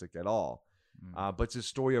realistic at all. Mm. But it's a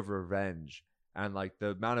story of revenge. And like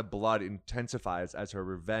the amount of blood intensifies as her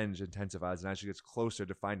revenge intensifies, and as she gets closer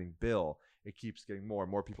to finding Bill, it keeps getting more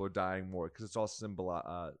and more people are dying more because it's all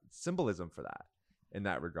symbolism for that in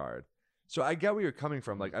that regard. So I get where you're coming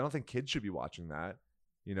from. Like I don't think kids should be watching that,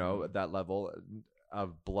 you know, at that level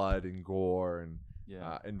of blood and gore and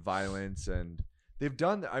Yeah. and violence. And they've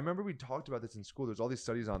done. I remember we talked about this in school. There's all these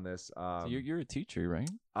studies on this. So you're a teacher, right?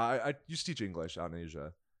 I used to teach English out in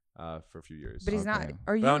Asia for a few years. but he's not. Okay.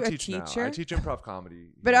 Are But you I don't a teach now. teacher? I teach improv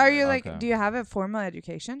comedy. But here are and you there. like? Okay. Do you have a formal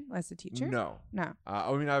education as a teacher? No. No.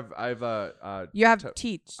 I mean, I've You have te-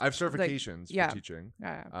 teach. I have certifications yeah. for teaching.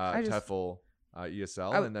 I just TEFL,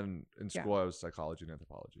 ESL, I- and then in yeah. school I was psychology and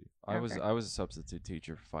anthropology. I was Okay. I was a substitute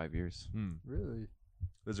teacher for 5 years. Really?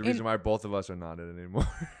 There's a In- reason why both of us are not in it anymore.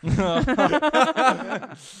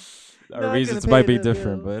 Our Not reasons gonna might pay be the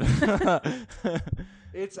different, but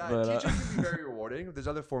It's But, teaching can be very rewarding. There's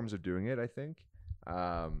other forms of doing it. I think.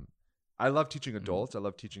 I love teaching adults. I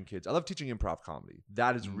love teaching kids. I love teaching improv comedy.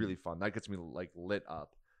 That is Mm. really fun. That gets me like lit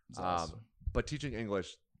up. it's awesome. But teaching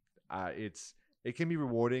English, it can be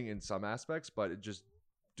rewarding in some aspects, but it just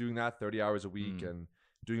doing that 30 hours a week Mm. and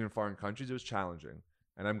doing it in foreign countries, it was challenging.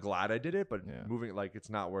 And I'm glad I did it, but Yeah. moving like it's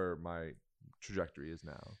not where my trajectory is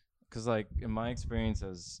now. Because like in my experience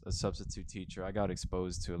as a substitute teacher, I got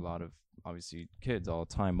exposed to a lot of obviously kids all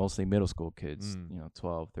the time, mostly middle school kids, Mm.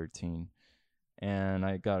 12, 13. And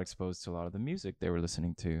I got exposed to a lot of the music they were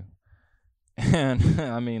listening to. And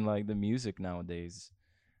I mean, like the music nowadays,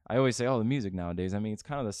 I always say, oh, the music nowadays. I mean, it's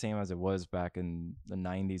kind of the same as it was back in the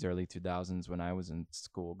 90s, early 2000s when I was in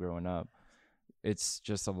school growing up. It's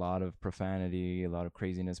just a lot of profanity, a lot of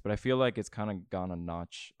craziness. But I feel like it's kind of gone a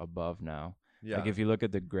notch above now. Yeah. Like if you look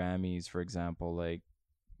at the Grammys, for example, like,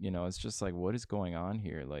 it's just like, what is going on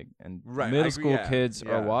here? Like, and Right, I middle agree, school yeah, kids are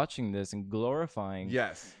yeah. watching this and glorifying,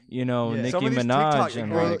 yes. Yeah. Nicki Some of these Minaj TikTok,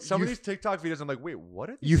 and Well, like, some of you- these TikTok videos, I'm like, wait, what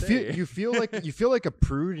did they You say? feel like a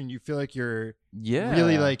prude, and you feel like you're yeah,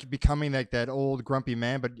 really like becoming like that old grumpy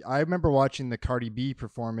man. But I remember watching the Cardi B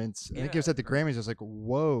performance. I think it was Yeah. at the Grammys. I was like,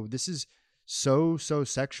 whoa, this is so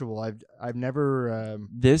sexual. I've never.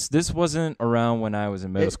 this wasn't around when I was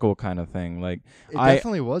in middle It- school kind of thing. Like, It I-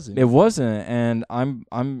 definitely wasn't. it wasn't, and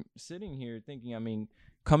I'm sitting here thinking, I mean,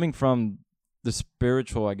 coming from the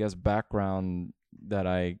spiritual, I guess, background that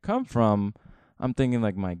I come from, I'm thinking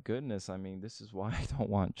like, my goodness, I mean, this is why I don't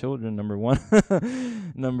want children, number one.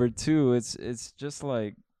 Number two, it's just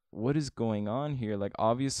like, what is going on here? Like,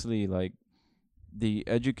 obviously, like the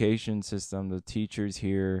education system, the teachers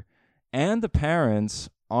here, and the parents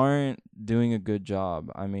aren't doing a good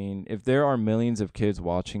job. I mean, if there are millions of kids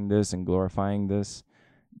watching this and glorifying this,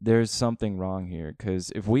 there's something wrong here.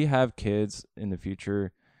 Because if we have kids in the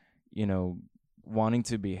future, wanting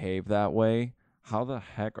to behave that way, how the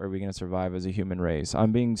heck are we going to survive as a human race?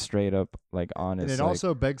 I'm being straight up, like, honest. And it like,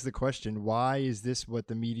 also begs the question: why is this what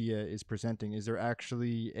the media is presenting? Is there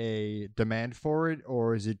actually a demand for it,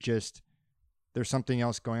 or is it just there's something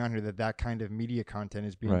else going on here, that kind of media content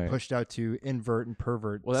is being Right. pushed out to invert and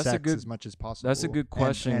pervert Well, that's a sex good- as much as possible. that's a good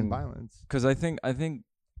question. And violence. Because I think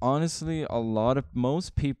honestly,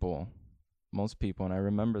 most people, and I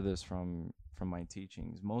remember this from my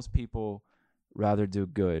teachings. Most people rather do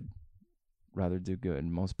good.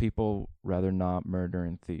 Most people rather not murder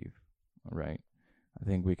and thieve. Right. I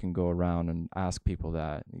think we can go around and ask people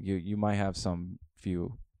that. You might have some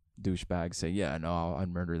few douchebags say, yeah, no, I'd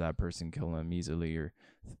murder that person, kill him easily, or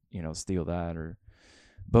steal that,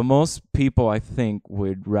 but most people, I think,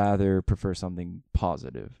 would rather prefer something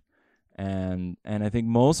positive. And I think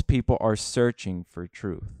most people are searching for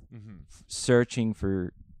truth, searching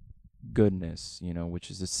for goodness,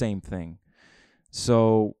 which is the same thing.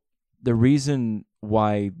 So the reason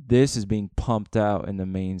why this is being pumped out in the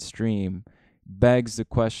mainstream begs the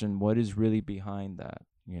question, what is really behind that?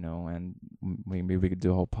 And maybe we could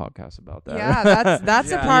do a whole podcast about that. Yeah,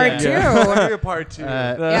 that's a part too. Maybe a part two.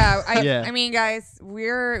 I mean, guys, we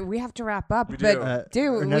have to wrap up. We But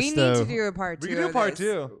do. dude, we need to Ernesto, do a part two. We can do a of part this.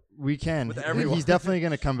 two. We can. With everyone. He's definitely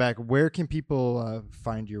going to come back. Where can people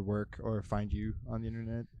find your work or find you on the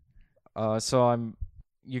internet? So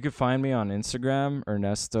you can find me on Instagram,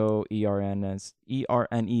 Ernesto, ERNESTO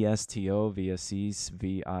Villacis,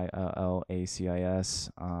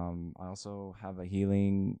 VILLACIS. I also have a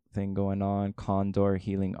healing thing going on, Condor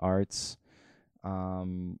Healing Arts.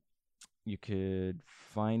 You could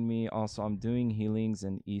find me also. I'm doing healings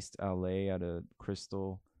in East LA at a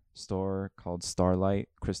crystal store called Starlight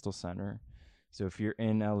Crystal Center. So if you're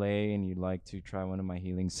in LA and you'd like to try one of my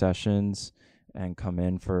healing sessions and come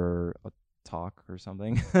in for a talk or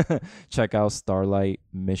something, check out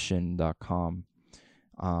starlightmission.com.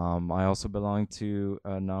 I also belong to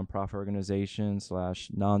a nonprofit organization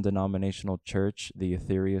 / non-denominational church, the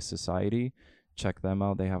Etheria Society. Check them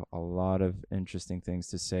out. They have a lot of interesting things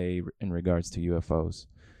to say in regards to UFOs.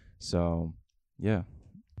 So, yeah.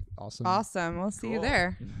 Awesome. We'll see you Cool.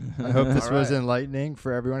 there. I hope this All was right. enlightening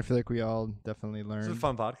for everyone. I feel like we all definitely This learned. was a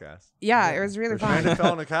fun podcast. Yeah, it was really fun. Amanda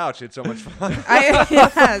fell on the couch. It's so much fun.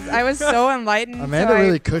 I was so enlightened. Amanda so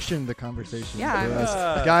really cushioned the conversation. Yeah. for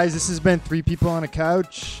us. Guys, this has been 3 People on a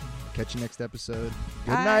Couch. Catch you next episode.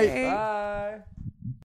 Good night. Bye. Bye.